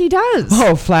haircut. Yes, he does.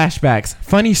 Oh, flashbacks.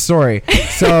 Funny story.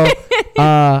 So,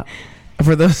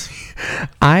 for those...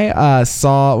 I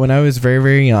saw, when I was very,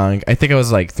 very young, I think I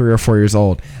was 3 or 4 years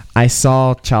old, I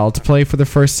saw Child's Play for the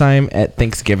first time at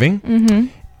Thanksgiving. Mm-hmm.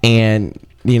 And,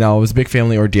 it was a big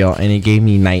family ordeal, and it gave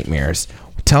me nightmares.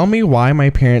 Tell me why my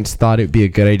parents thought it'd be a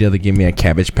good idea to give me a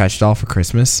Cabbage Patch doll for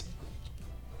Christmas.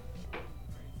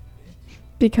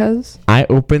 Because I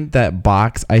opened that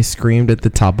box. I screamed at the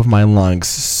top of my lungs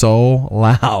so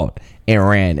loud and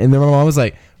ran. And then my mom was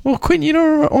like, well, Quentin, you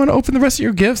don't want to open the rest of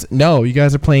your gifts? No, you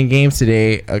guys are playing games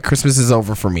today. Christmas is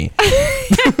over for me.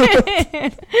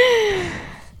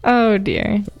 Oh,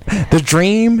 dear. The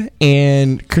Dream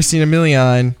and Christina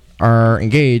Milian are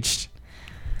engaged.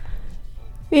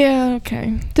 Yeah,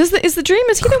 okay. Is the Dream,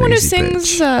 is he the one who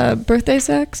sings Birthday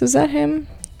Sex? Is that him?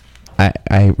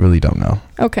 I really don't know.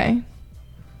 Okay.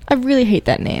 I really hate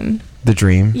that name. The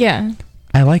Dream? Yeah.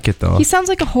 I like it, though. He sounds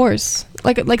like a horse.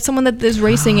 Like someone that is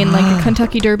racing in like a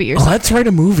Kentucky Derby or something. Let's write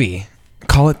a movie.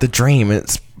 Call it The Dream.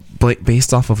 It's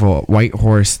based off of a white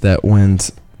horse that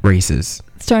wins races.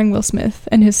 Starring Will Smith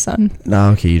and his son.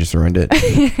 No, okay, you just ruined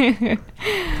it.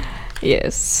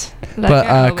 Yes.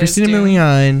 But Christina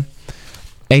Milian,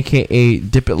 a.k.a.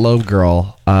 Dip It Low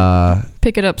Girl,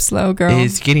 Pick It Up Slow Girl,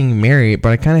 is getting married,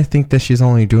 but I kind of think that she's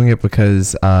only doing it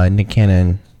because Nick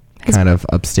Cannon kind of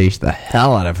upstaged the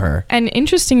hell out of her. And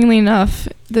interestingly enough,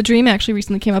 The Dream actually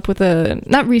recently came up with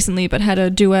not recently, but had a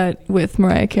duet with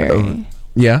Mariah Carey.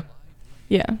 Yeah?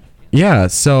 Yeah. Yeah,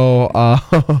 so,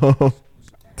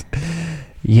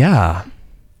 yeah.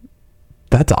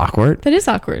 That's awkward. That is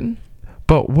awkward.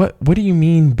 But what do you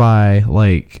mean by,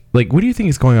 like what do you think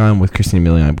is going on with Christina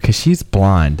Milian? Because she's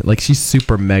blonde. Like, she's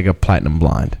super mega platinum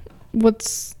blonde.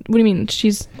 What do you mean?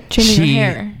 She's changing her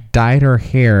hair. She dyed her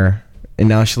hair, and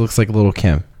now she looks like Little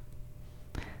Kim.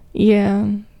 Yeah.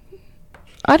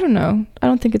 I don't know. I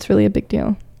don't think it's really a big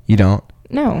deal. You don't?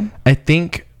 No. I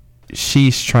think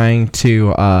she's trying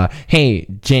to, hey,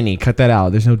 Jenny, cut that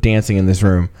out. There's no dancing in this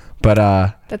room. But,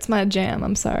 that's my jam.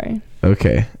 I'm sorry.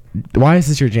 Okay. Why is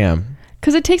this your jam?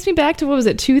 Because it takes me back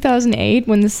to, 2008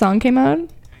 when this song came out?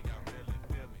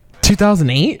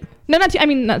 2008? No, not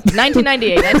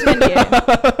 1998.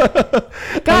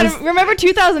 1998. God, remember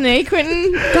 2008,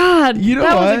 Quentin? God, you know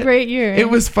that what? was a great year.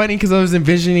 It was funny because I was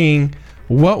envisioning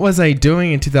what was I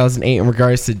doing in 2008 in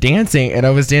regards to dancing, and I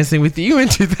was dancing with you in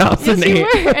 2008.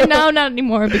 Yes, you were. And now not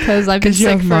anymore because I've been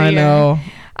sick for a year. No,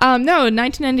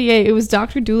 1998. It was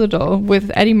Dr. Dolittle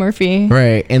with Eddie Murphy.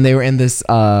 Right, and they were in this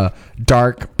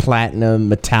dark platinum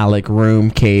metallic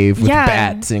room cave with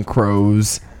bats and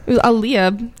crows. It was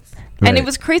Aaliyah. Right. And it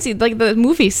was crazy. Like, the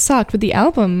movie sucked, but the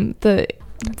album, I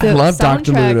love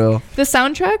Dr. Dolittle. The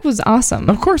soundtrack was awesome.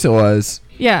 Of course it was.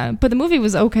 Yeah, but the movie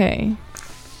was okay.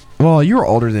 Well, you were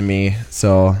older than me,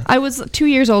 so I was 2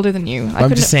 years older than you. I'm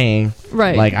just saying,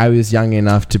 right? Like, I was young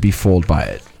enough to be fooled by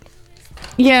it.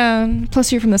 Yeah.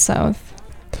 Plus, you're from the South.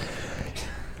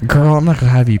 Girl, I'm not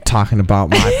gonna have you talking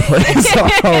about my place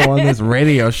on this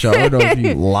radio show. I don't know if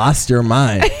you lost your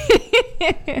mind.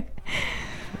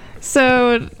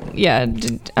 So, yeah,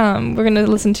 we're going to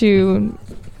listen to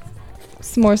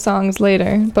some more songs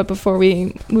later, but before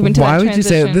we move into Why that would you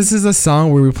say this is a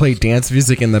song where we play dance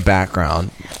music in the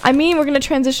background? I mean, we're going to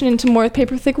transition into more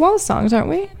Paper Thick Walls songs, aren't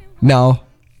we? No.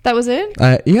 That was it?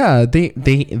 Yeah,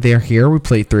 they're here. We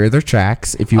played 3 of their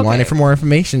tracks. If you want it for more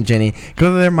information, Jenny,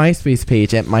 go to their MySpace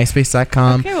page at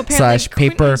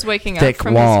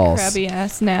myspace.com/PaperThickWalls. Crabby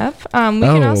ass nap. We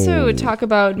can also talk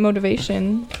about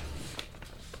motivation.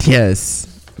 Yes.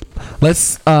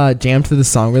 Let's jam to the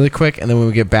song really quick, and then when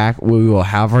we get back, we will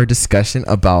have our discussion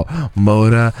about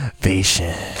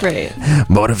motivation. Great.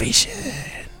 Motivation.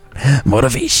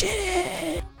 Motivation.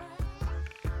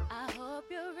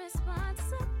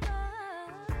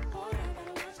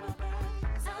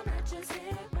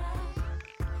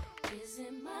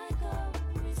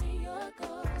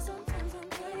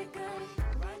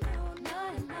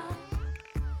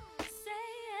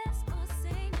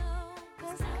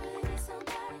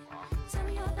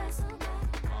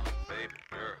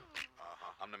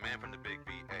 From the big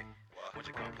VA, won't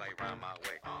you come play round my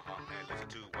way? And listen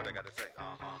to what I gotta say.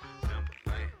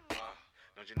 Timberland,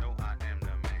 don't you know I am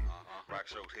the man? Rock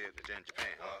shows here in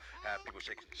Japan. Have people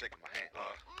shaking my hand.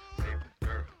 Baby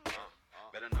girl,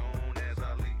 better known as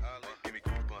Ali. Give me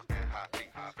goosebumps and hot feet.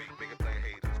 Bigger play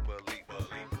haters believe.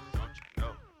 Don't you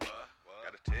know?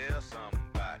 Gotta tell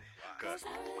somebody. Cause I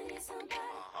really need somebody.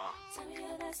 Tell me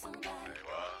you're that somebody.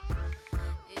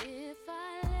 If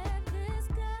I let this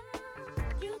go,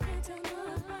 you can't tell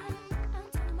nobody. I'm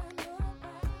talking about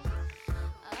nobody.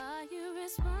 Are you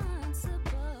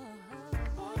responsible?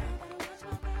 Boy, you better watch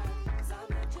my back, 'cause I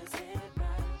might just hit it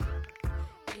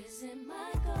right. Is it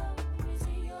my goal? Is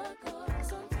it your goal?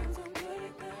 Sometimes I'm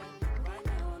pretty good. Right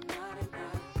now I'm not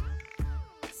enough.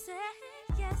 Say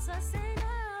yes or say no.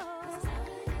 'Cause I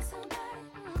really need somebody.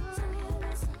 Tell me you're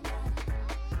that somebody.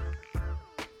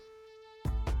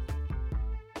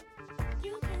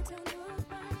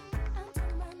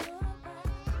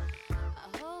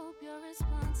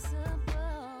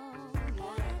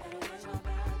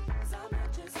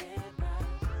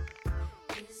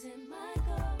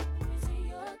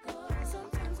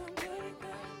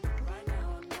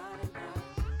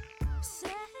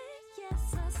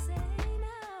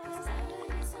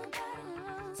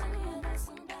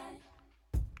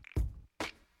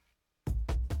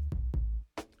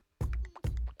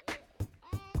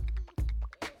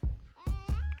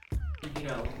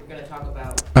 we're gonna talk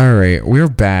about. All right, we're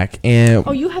back, and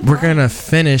Oh, you have we're mine. gonna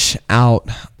finish out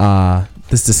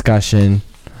this discussion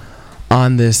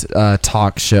on this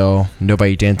talk show.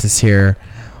 Nobody Dances Here,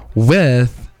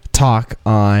 with talk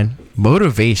on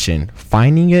motivation,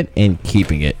 finding it and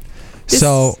keeping it.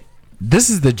 So this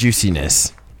is the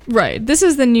juiciness. Right. This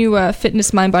is the new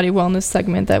fitness, mind, body, wellness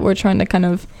segment that we're trying to kind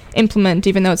of implement,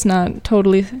 even though it's not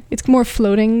totally. It's more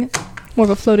floating, more of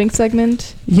a floating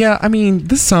segment. Yeah, I mean,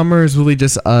 this summer is really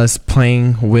just us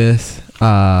playing with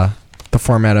the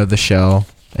format of the show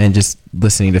and just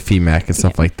listening to feedback and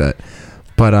stuff like that.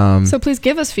 But So please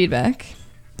give us feedback.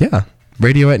 yeah,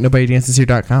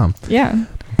 radio@nobodydanceshere.com. Yeah.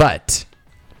 But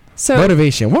So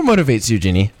motivation. What motivates you,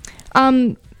 Ginny?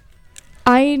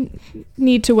 I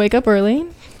need to wake up early.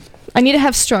 I need to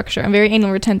have structure. I'm very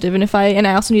anal retentive, and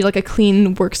I also need like a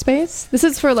clean workspace. This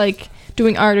is for like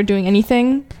doing art or doing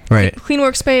anything. Right. Clean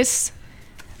workspace,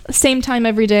 same time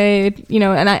every day,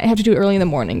 and I have to do it early in the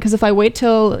morning because if I wait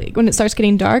till when it starts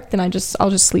getting dark, then I'll just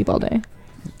sleep all day.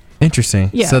 Interesting.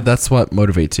 Yeah. So that's what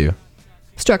motivates you.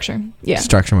 Structure. Yeah.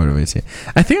 Structure motivates you.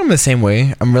 I think I'm the same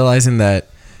way. I'm realizing that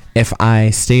if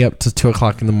I stay up to 2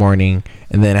 o'clock in the morning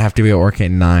and then I have to be at work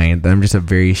at 9, then I'm just a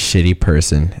very shitty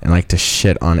person and like to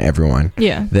shit on everyone.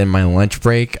 Yeah. Then my lunch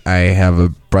break, I have a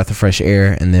breath of fresh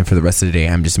air, and then for the rest of the day,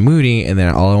 I'm just moody, and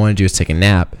then all I want to do is take a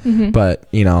nap. Mm-hmm. But,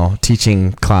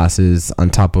 teaching classes on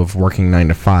top of working 9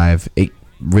 to 5, it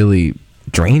really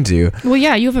drains you. Well,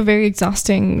 yeah, you have a very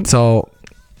exhausting, So,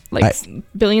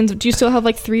 billions. Do you still have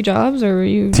like 3 jobs, or are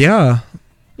you? yeah.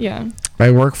 Yeah.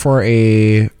 I work for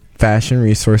a fashion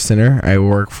resource center. I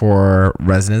work for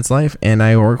Residence Life, and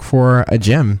I work for a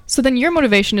gym. So then your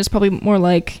motivation is probably more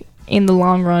like in the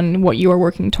long run what you are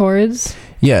working towards.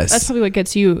 Yes. That's probably what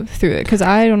gets you through it, because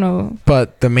I don't know.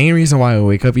 But the main reason why I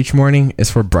wake up each morning is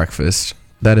for breakfast.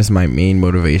 That is my main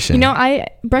motivation.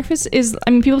 Breakfast is,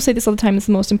 people say this all the time, it's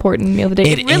the most important meal of the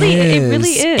day. It really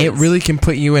is. It really can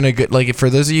put you in a good, like,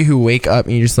 for those of you who wake up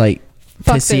and you're just like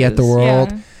Fuck pissy at the this,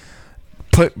 world, yeah.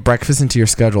 put breakfast into your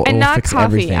schedule. And It will not fix coffee.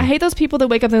 everything. I hate those people that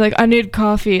wake up and they're like, I need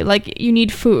coffee. Like, you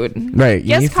need food. Right. You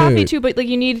Yes, need coffee food. too, but like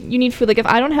you need food. Like, if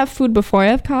I don't have food before I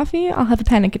have coffee, I'll have a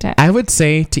panic attack. I would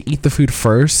say to eat the food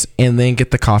first and then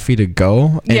get the coffee to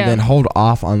go, and Yeah. then hold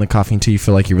off on the coffee until you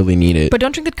feel like you really need it. But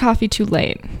don't drink the coffee too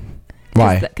late.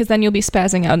 Why? Because then you'll be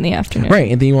spazzing out in the afternoon. Right,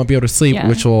 and then you won't be able to sleep, Yeah.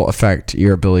 which will affect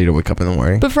your ability to wake up in the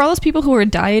morning. But for all those people who are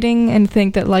dieting and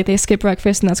think that like they skip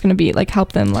breakfast and that's going to be like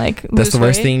help them like That's the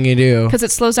worst thing you do. because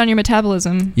it slows down your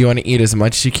metabolism. You want to eat as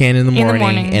much as you can in the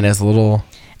morning and as little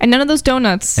And none of those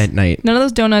donuts at night. None of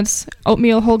those donuts,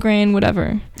 oatmeal, whole grain,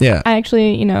 whatever. Yeah. I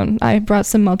actually, I brought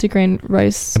some multigrain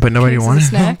rice. But nobody cakes as a wanted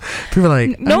snack. them. People are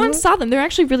like, No one saw them. They're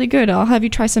actually really good. I'll have you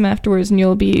try some afterwards, and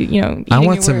you'll be, eating I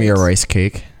want your some of your words. rice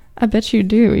cake. I bet you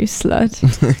do, you slut.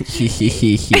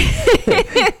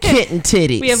 Kitten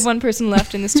titties. We have one person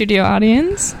left in the studio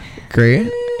audience.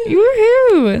 Great.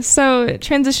 Woohoo! So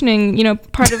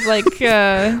transitioning, part of like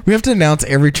We have to announce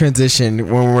every transition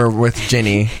when we're with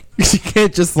Jenny. She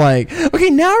can't just like, okay,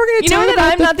 now we're going to talk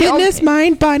about the fitness,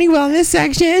 mind, body, wellness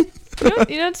section.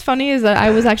 You know what's funny is that I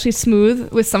was actually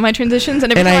smooth with some of my transitions,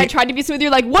 and every And time I I tried to be smooth,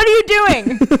 you're like, "What are you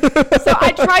doing?" So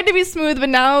I tried to be smooth, but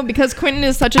now because Quentin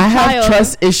is such a I child, have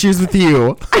trust issues with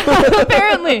you.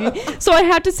 apparently. So I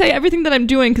had to say everything that I'm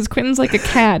doing because Quentin's like a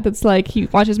cat that's like he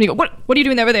watches me go, "What are you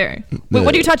doing over there?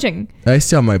 What are you touching?" I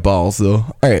still have my balls though.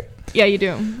 All right. Yeah, you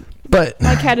do. But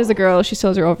My cat is a girl. She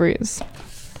still has her ovaries.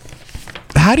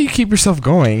 how do you keep yourself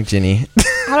going, Jenny?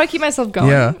 How do I keep myself going?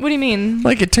 Yeah. What do you mean?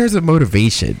 Like in terms of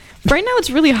motivation. Right now, it's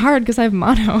really hard because I have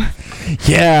mono.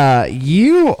 Yeah,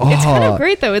 you. Oh, It's kind of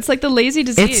great though. It's like the lazy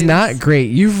disease. It's not great.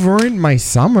 You've ruined my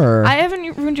summer. I haven't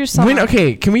ruined your summer.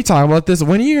 Okay, can we talk about this?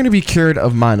 When are you going to be cured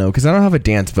of mono? Because I don't have a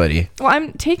dance buddy. Well,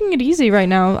 I'm taking it easy right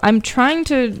now. I'm trying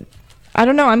to. I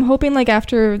don't know. I'm hoping like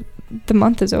after the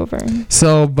month is over.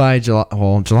 So by July,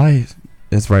 July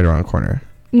is right around the corner.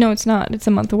 No, it's not. It's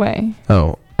a month away.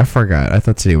 Oh, I forgot. I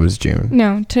thought today was June.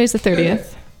 No, today's the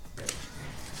 30th.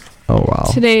 Oh wow.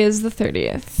 Today is the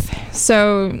 30th.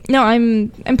 So no,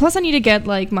 and plus I need to get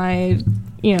like my,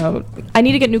 I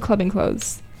need to get new clubbing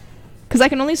clothes. Because I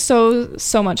can only sew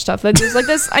so much stuff. Like, there's like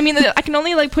this. I mean, I can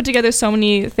only like put together so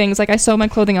many things. Like I sew my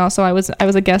clothing. Also, I was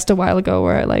a guest a while ago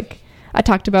where I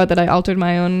talked about that I altered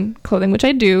my own clothing, which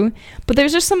I do. But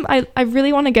there's just some. I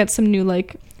really want to get some new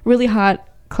like really hot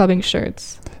clubbing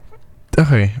shirts.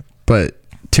 Okay, but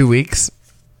 2 weeks.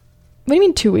 What do you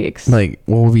mean 2 weeks? Like,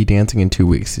 we'll be dancing in 2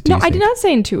 weeks. No, I did not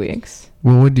say in 2 weeks.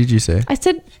 Well, what did you say? I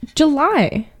said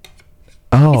July.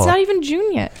 Oh, It's not even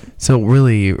June yet. so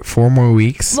really 4 more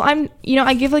weeks. Well,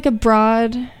 I give like a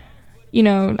broad you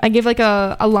know, I give like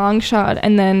a long shot,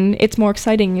 and then it's more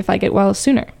exciting if I get well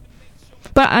sooner.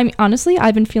 But honestly,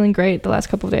 I've been feeling great the last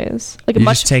couple of days. Like You're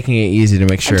just taking it easy to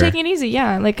make sure. I'm taking it easy,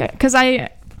 yeah. Like, because I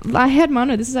had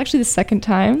mono. This is actually the second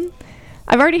time.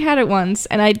 I've already had it once,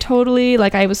 and I totally,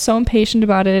 like, I was so impatient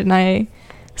about it, and I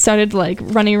started, like,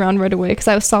 running around right away because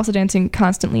I was salsa dancing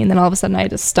constantly, and then all of a sudden I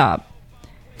had to stop.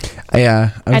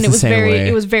 Yeah, and it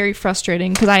was very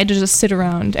frustrating because I had to just sit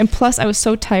around, and plus I was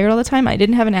so tired all the time. I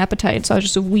didn't have an appetite, so I was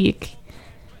just weak.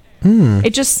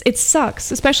 It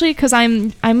sucks, especially because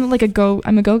I'm a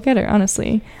go-getter,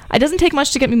 honestly. It doesn't take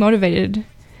much to get me motivated,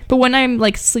 but when I'm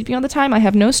like sleeping all the time, I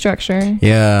have no structure.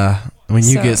 Yeah, when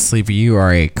you get sleepy, you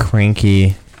are a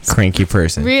cranky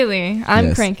person. Really,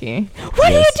 I'm cranky.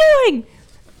 What are you doing?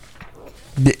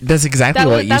 That's exactly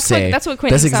what you say. That's what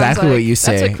Quentin sounds like. That's exactly what you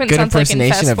say. That's what Quentin Good sounds like in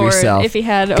impersonation Fast of yourself. Forward if he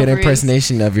had Good ovaries.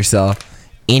 impersonation of yourself.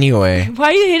 Anyway. Why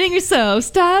are you hitting yourself?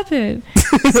 Stop it.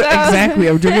 Exactly.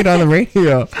 I'm doing it on the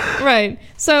radio. Right.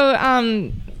 So,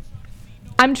 I'm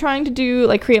trying to do,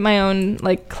 like, create my own,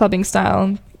 like, clubbing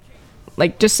style.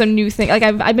 Like, just some new thing. Like,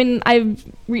 I've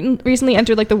recently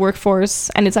entered, like, the workforce,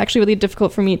 and it's actually really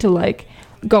difficult for me to, like,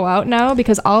 go out now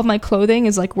because all of my clothing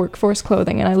is, like, workforce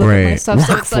clothing, and I look at my stuff.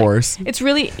 Workforce. So it's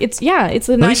like, it's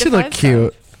the 9 to 5 You should look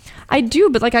cute. I do,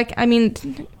 but like I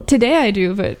mean, today I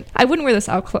do, but I wouldn't wear this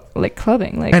out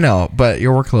clubbing. Like, I know, but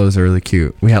your work clothes are really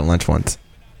cute. We had lunch once.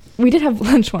 We did have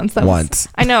lunch once.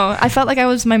 I know. I felt like I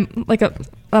was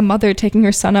a mother taking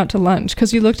her son out to lunch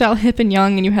because you looked all hip and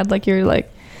young, and you had like your like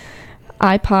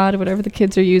iPod or whatever the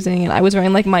kids are using, and I was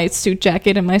wearing like my suit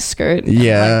jacket and my skirt.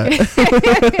 Yeah.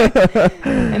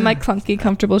 And my clunky,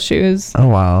 comfortable shoes. Oh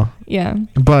wow. Yeah.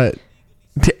 But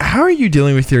how are you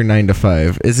dealing with your 9 to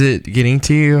 5? Is it getting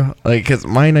to you? Like, because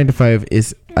my 9 to 5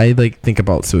 is, I like think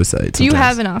about suicide sometimes. Do you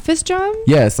have an office job?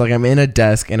 Yes, like I'm in a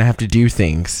desk and I have to do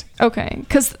things. Okay,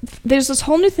 because there's this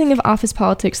whole new thing of office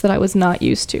politics that I was not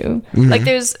used to. Mm-hmm. Like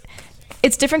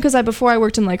it's different because before I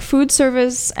worked in like food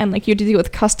service and like you had to deal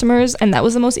with customers, and that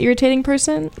was the most irritating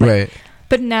person. Like, right.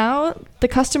 But now the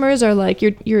customers are like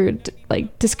you're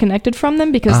like disconnected from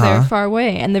them because they're far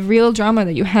away, and the real drama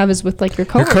that you have is with like your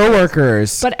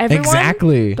coworkers. But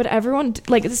everyone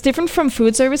like it's different from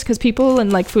food service because people in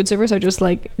like food service are just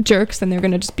like jerks, and they're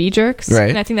gonna just be jerks. Right.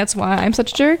 And I think that's why I'm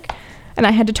such a jerk. And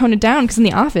I had to tone it down because in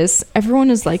the office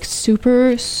everyone is like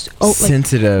super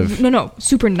sensitive. No,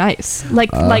 super nice.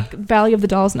 Like Valley of the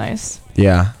Dolls nice.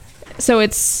 Yeah. So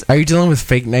it's. Are you dealing with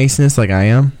fake niceness like I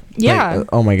am? Yeah. Like,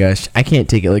 oh my gosh, I can't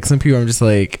take it. Like some people, I'm just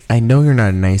like, I know you're not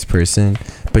a nice person,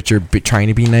 but you're trying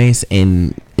to be nice,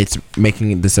 and it's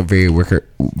making this a very weird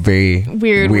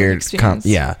experience.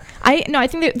 Yeah. I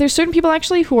think there's certain people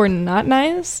actually who are not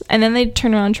nice, and then they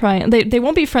turn around they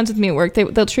won't be friends with me at work.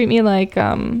 They'll treat me like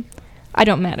I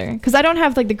don't matter because I don't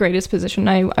have like the greatest position.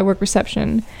 I work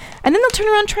reception, and then they'll turn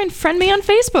around and try and friend me on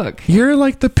Facebook. You're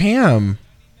like the Pam.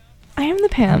 I am the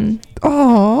Pam.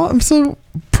 Oh, I'm so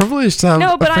privileged to have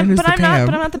no, but a friend who's the Pam.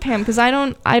 I'm not the Pam because I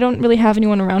don't really have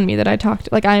anyone around me that I talk to.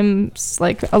 Like I'm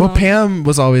like alone. Well, Pam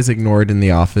was always ignored in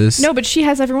the office. No, but she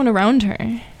has everyone around her.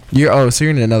 So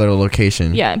you're in another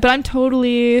location. Yeah, but I'm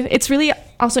totally. It's really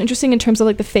also interesting in terms of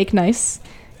like the fake nice,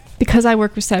 because I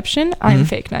work reception. I'm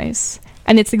fake nice.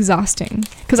 And it's exhausting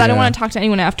because I don't want to talk to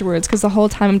anyone afterwards because the whole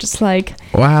time I'm just like.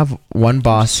 Well, I have one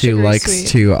boss who likes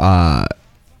to.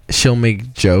 She'll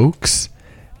make jokes,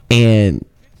 and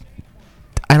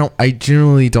I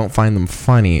generally don't find them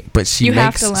funny, but she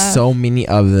makes so many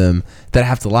of them that I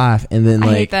have to laugh, and then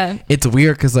I hate that. It's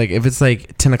weird because like if it's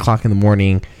like 10 o'clock in the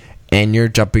morning and you're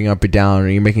jumping up and down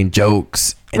and you're making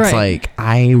jokes, it's like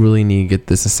I really need to get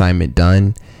this assignment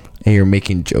done, and you're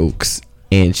making jokes.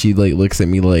 And she like looks at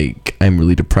me like I'm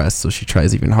really depressed, so she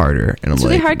tries even harder. And it's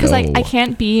really hard because I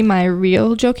can't be my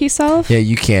real jokey self. Yeah,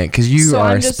 you can't because you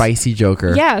are a spicy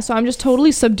joker. Yeah, so I'm just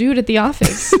totally subdued at the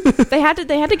office. they had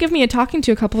to give me a talking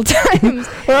to a couple of times,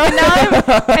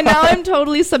 and now I'm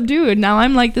totally subdued. Now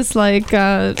I'm like this like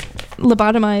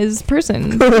lobotomized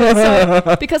person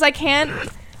because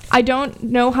I don't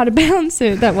know how to balance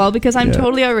it that well because I'm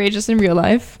totally outrageous in real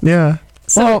life. Yeah.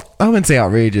 Well, I wouldn't say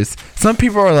outrageous. Some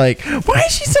people are like, why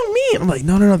is she so mean? I'm like,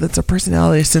 no, that's a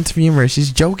personality, a sense of humor.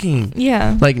 She's joking.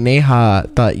 Yeah. Like Neha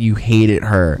thought you hated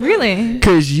her. Really?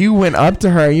 Because you went up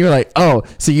to her and you were like, oh,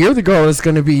 so you're the girl that's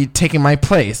going to be taking my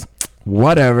place.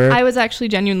 Whatever. I was actually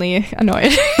genuinely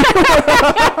annoyed.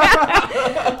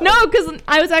 No, because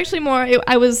I was actually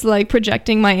I was like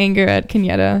projecting my anger at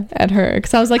Kenyatta at her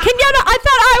because I was like, Kenyatta, I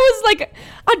thought I was like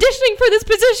auditioning for this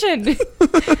position.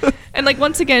 And like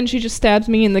once again she just stabs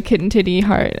me in the kitten titty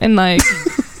heart and like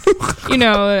you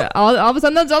know, all of a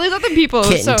sudden that's all these other people.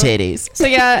 Kitten titties. So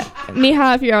yeah,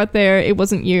 Neha, if you're out there, it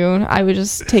wasn't you. I was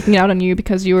just taking it out on you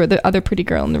because you were the other pretty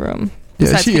girl in the room. Yeah,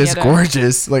 Besides she is Kenyatta.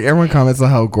 gorgeous. Like, everyone comments on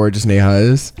how gorgeous Neha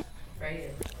is.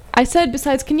 I said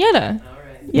besides Kenyatta.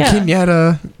 Yeah.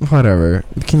 Kenyatta, whatever.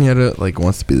 Kenyatta, like,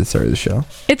 wants to be the star of the show.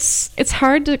 It's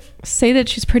hard to say that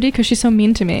she's pretty because she's so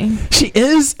mean to me. She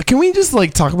is. Can we just,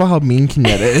 like, talk about how mean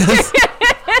Kenyatta is?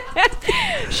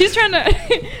 She's trying to.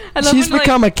 I love She's when,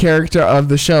 become a character of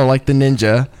the show, like the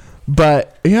ninja.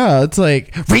 But, yeah, it's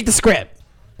like, read the script.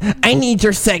 I need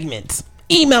your segments.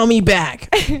 Email me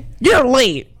back. You're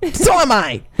late. So am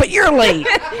I. But you're late.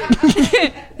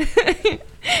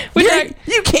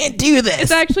 You can't do this.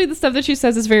 It's actually the stuff that she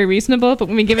says is very reasonable, but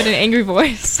when we give it an angry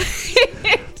voice.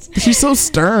 She's so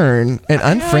stern and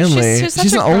unfriendly.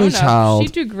 She's an only child.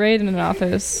 She'd do great in an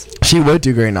office. She would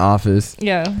do great in the office.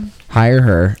 Yeah. Hire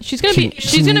her. She's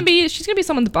gonna be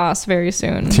someone's boss very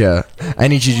soon. Yeah. I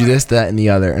need you to do this, that, and the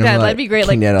other. And Yeah, I'm that'd be great.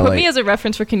 Kenyatta, Put me as a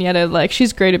reference for Kenyatta. Like,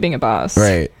 she's great at being a boss.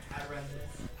 Right.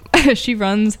 She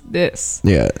runs this.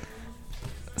 Yeah.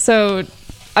 So,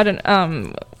 I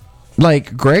don't.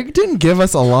 Like, Greg didn't give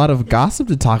us a lot of gossip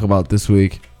to talk about this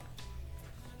week.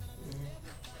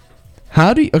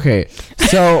 How do you... Okay,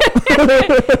 so...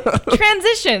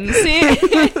 Transition, see?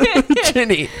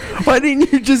 Jenny, why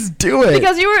didn't you just do it?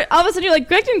 Because you were... All of a sudden, you're like,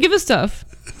 Greg didn't give us stuff.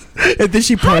 And then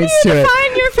she How do points you to it.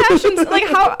 define your fashions? Like,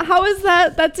 how is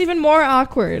that? That's even more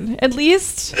awkward. At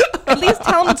least tell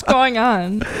them what's going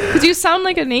on. Because you sound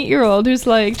like an 8-year-old who's,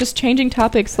 like, just changing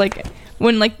topics, like...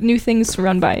 when like new things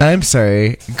run by. I'm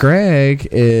sorry. Greg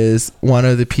is one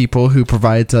of the people who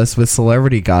provides us with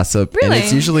celebrity gossip. Really? And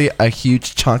it's usually a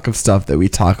huge chunk of stuff that we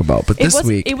talk about. But this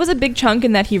week... It was a big chunk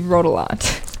in that he wrote a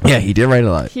lot. Yeah, he did write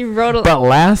a lot. He wrote a lot. But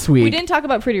last week... We didn't talk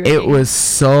about Pretty Ricky. It was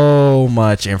so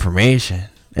much information.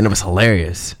 And it was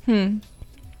hilarious.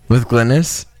 With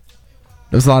Glennis.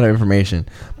 There was a lot of information.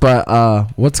 But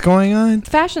what's going on?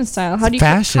 Fashion style. How do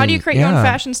you create your own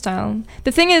fashion style?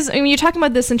 The thing is, I mean, you're talking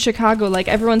about this in Chicago. Like,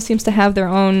 everyone seems to have their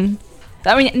own.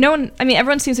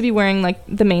 Everyone seems to be wearing like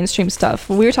the mainstream stuff.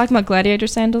 We were talking about gladiator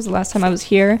sandals the last time I was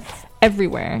here.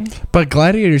 Everywhere. But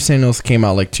gladiator sandals came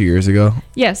out like 2 years ago.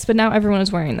 Yes, but now everyone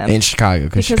is wearing them in Chicago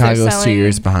because Chicago's 2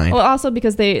 years behind. Well, also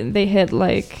because they hit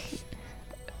like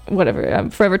whatever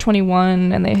Forever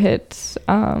 21 and they hit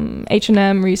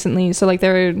H&M recently, so like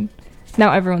they're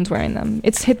now everyone's wearing them.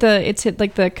 It's hit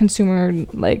like the consumer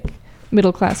like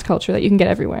middle class culture that you can get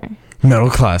everywhere. Middle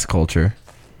class culture,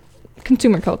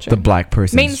 consumer culture, the black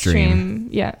person's mainstream dream.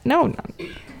 Yeah, no,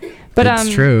 but it's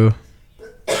true.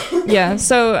 Yeah,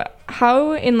 so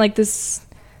how in like this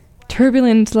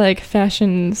turbulent like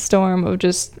fashion storm of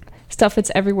just stuff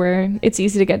that's everywhere, it's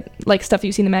easy to get like stuff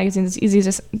you see in the magazines, it's easy to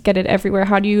just get it everywhere.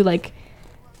 How do you like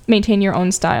maintain your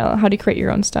own style? How do you create your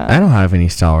own style? I don't have any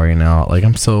style right now. Like,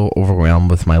 I'm so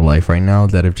overwhelmed with my life right now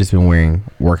that I've just been wearing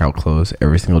workout clothes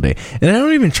every single day. And I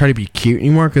don't even try to be cute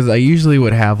anymore because I usually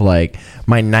would have like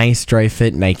my nice dry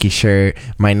fit Nike shirt,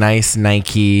 my nice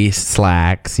Nike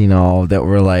slacks, you know, that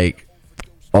were like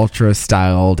ultra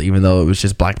styled, even though it was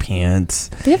just black pants.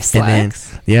 They have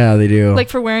slacks? Yeah, they do. Like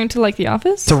for wearing to like the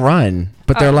office? To run.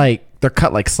 But they're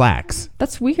cut like slacks.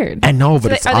 That's weird. I know,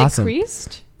 but it's awesome. Are they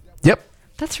creased? Yep.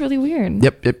 That's really weird.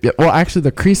 Yep. Well, actually,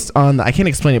 they're creased on I can't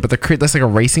explain it, but that's like a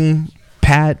racing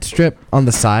pad strip on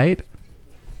the side.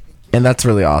 And that's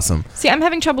really awesome. See, I'm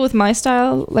having trouble with my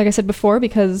style, like I said before,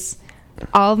 because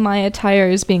all of my attire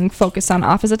is being focused on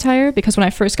office attire, because when I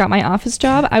first got my office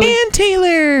job, I was... Ann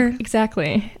Taylor!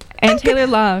 Exactly. Ann Taylor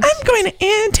Loft. I'm going to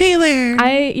Ann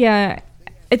Taylor!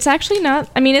 It's actually not...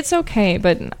 I mean, it's okay,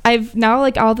 but I've now,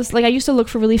 like, all this... Like, I used to look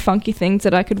for really funky things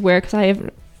that I could wear, because I have,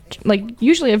 like,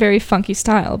 usually a very funky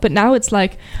style. But now it's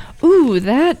like, ooh,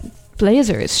 that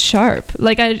blazer is sharp.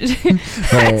 Like, that's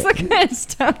the kind of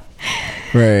stuff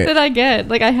that I get.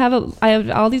 Like, I have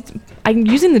all these... I'm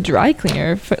using the dry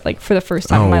cleaner for the first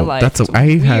time in my life.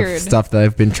 I have stuff that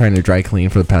I've been trying to dry clean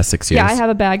for the past 6 years. Yeah, I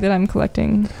have a bag that I'm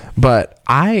collecting. But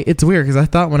it's weird because I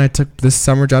thought when I took this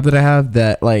summer job that I have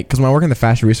that, like, because when I work in the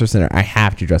Fashion Resource Center, I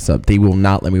have to dress up. They will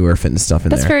not let me wear fitness stuff in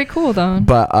there. That's very cool, though.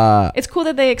 But it's cool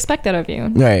that they expect that of you.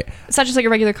 Right. It's not just like a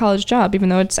regular college job, even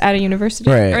though it's at a university.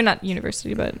 Right. Or not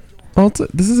university, but... Well,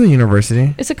 this is a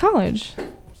university. It's a college.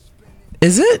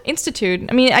 Is it? Institute.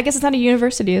 I mean, I guess it's not a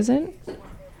university, is it?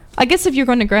 I guess if you're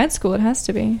going to grad school, it has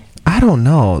to be. I don't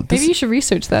know. Maybe you should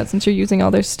research that since you're using all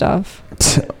their stuff.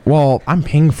 Well, I'm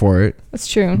paying for it. That's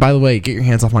true. By the way, get your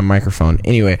hands off my microphone.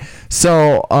 Anyway,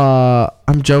 so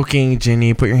I'm joking,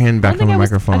 Jenny. Put your hand back on the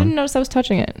microphone. I didn't notice I was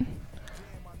touching it.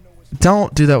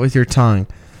 Don't do that with your tongue.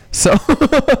 So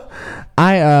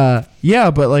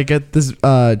Yeah, but like at this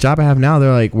job I have now,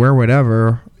 they're like, wear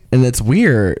whatever. And it's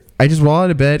weird. I just roll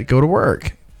out of bed, go to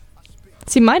work.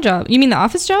 See, my job. You mean the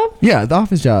office job? Yeah, the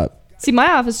office job. See,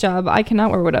 my office job, I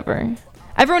cannot wear whatever.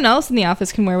 Everyone else in the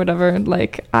office can wear whatever.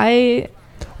 Like,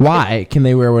 Why can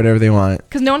they wear whatever they want?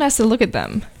 Because no one has to look at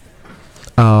them.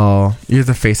 Oh, you're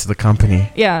the face of the company.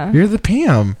 Yeah. You're the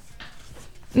Pam.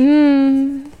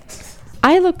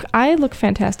 I look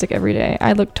fantastic every day.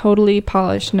 I look totally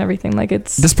polished and everything. Like,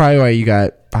 it's... That's probably why you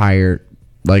got hired,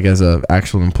 like, as a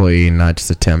actual employee and not just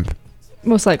a temp.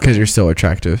 Most likely. Because you're so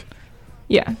attractive.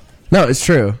 Yeah. No, it's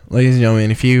true. Ladies and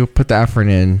gentlemen, if you put the effort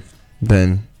in,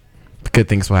 then good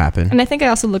things will happen. And I think I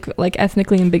also look, like,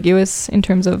 ethnically ambiguous in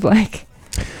terms of, like...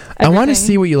 I want to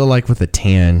see what you look like with a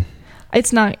tan.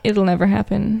 It'll never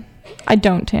happen. I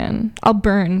don't tan. I'll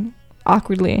burn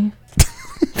awkwardly.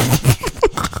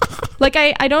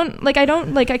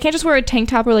 I can't just wear a tank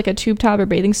top or like a tube top or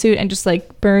bathing suit and just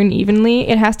like burn evenly.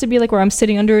 It has to be like where I'm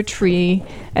sitting under a tree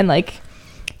and like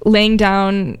laying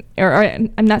down, or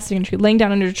I'm not sitting under a tree, laying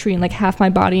down under a tree and like half my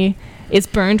body is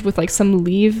burned with like some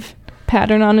leaf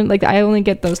pattern on it. Like, I only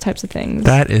get those types of things.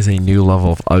 That is a new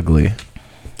level of ugly.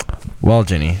 Well,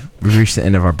 Jenny, we've reached the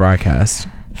end of our broadcast.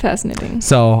 Fascinating.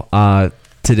 So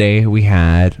today we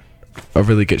had a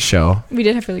really good show. We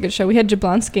did have a really good show. We had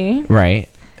Jablonski. Right.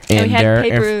 And we had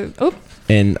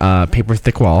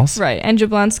PaperThickWalls. Right. And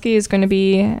Jablonski is going to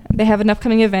be... They have an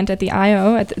upcoming event at the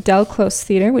I.O. at the Del Close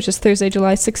Theater, which is Thursday,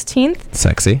 July 16th.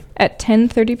 Sexy. At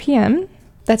 10:30 p.m.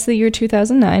 That's the year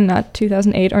 2009, not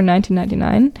 2008 or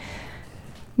 1999.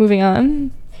 Moving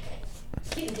on.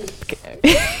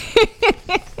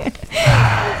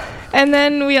 And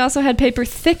then we also had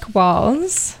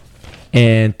PaperThickWalls.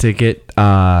 And to get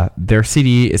their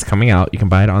CD is coming out. You can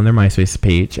buy it on their MySpace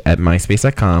page at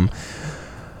myspace.com.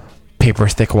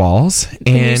 PaperThickWalls.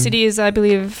 The new CD is, I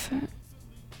believe,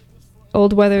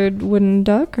 Old Weathered Wooden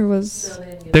Duck, or was...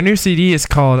 Their new CD is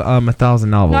called 1,000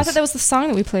 Novels. No, I thought that was the song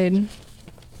that we played.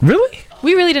 Really?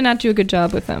 We really did not do a good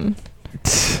job with them.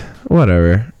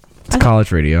 Whatever. It's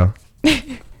college radio.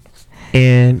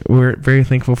 And we're very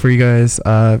thankful for you guys.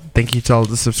 Thank you to all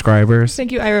the subscribers.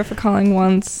 Thank you, Ira, for calling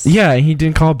once. Yeah, he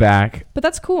didn't call back. But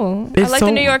that's cool. It's I like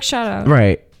the New York shout out.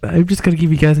 Right. I'm just going to give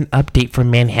you guys an update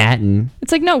from Manhattan.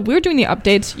 It's like, no, we're doing the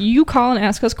updates. You call and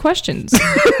ask us questions.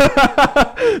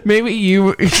 Maybe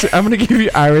I'm going to give you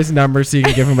Ira's number so you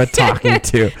can give him a talking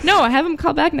to. No, I have him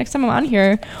call back next time I'm on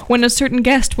here when a certain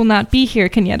guest will not be here,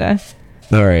 Kenyetta.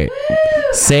 All right.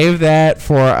 Save that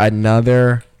for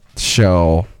another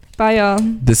show. Bye, y'all.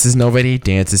 This is Nobody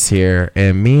Dances here,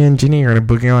 and me and Jenny are going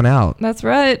to boogie on out. That's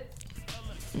right.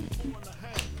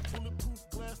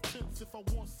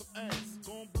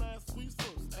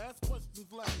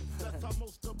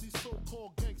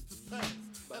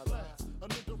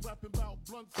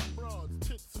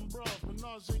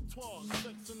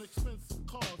 Sex and expensive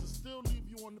cars and still leave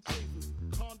you on the pavement.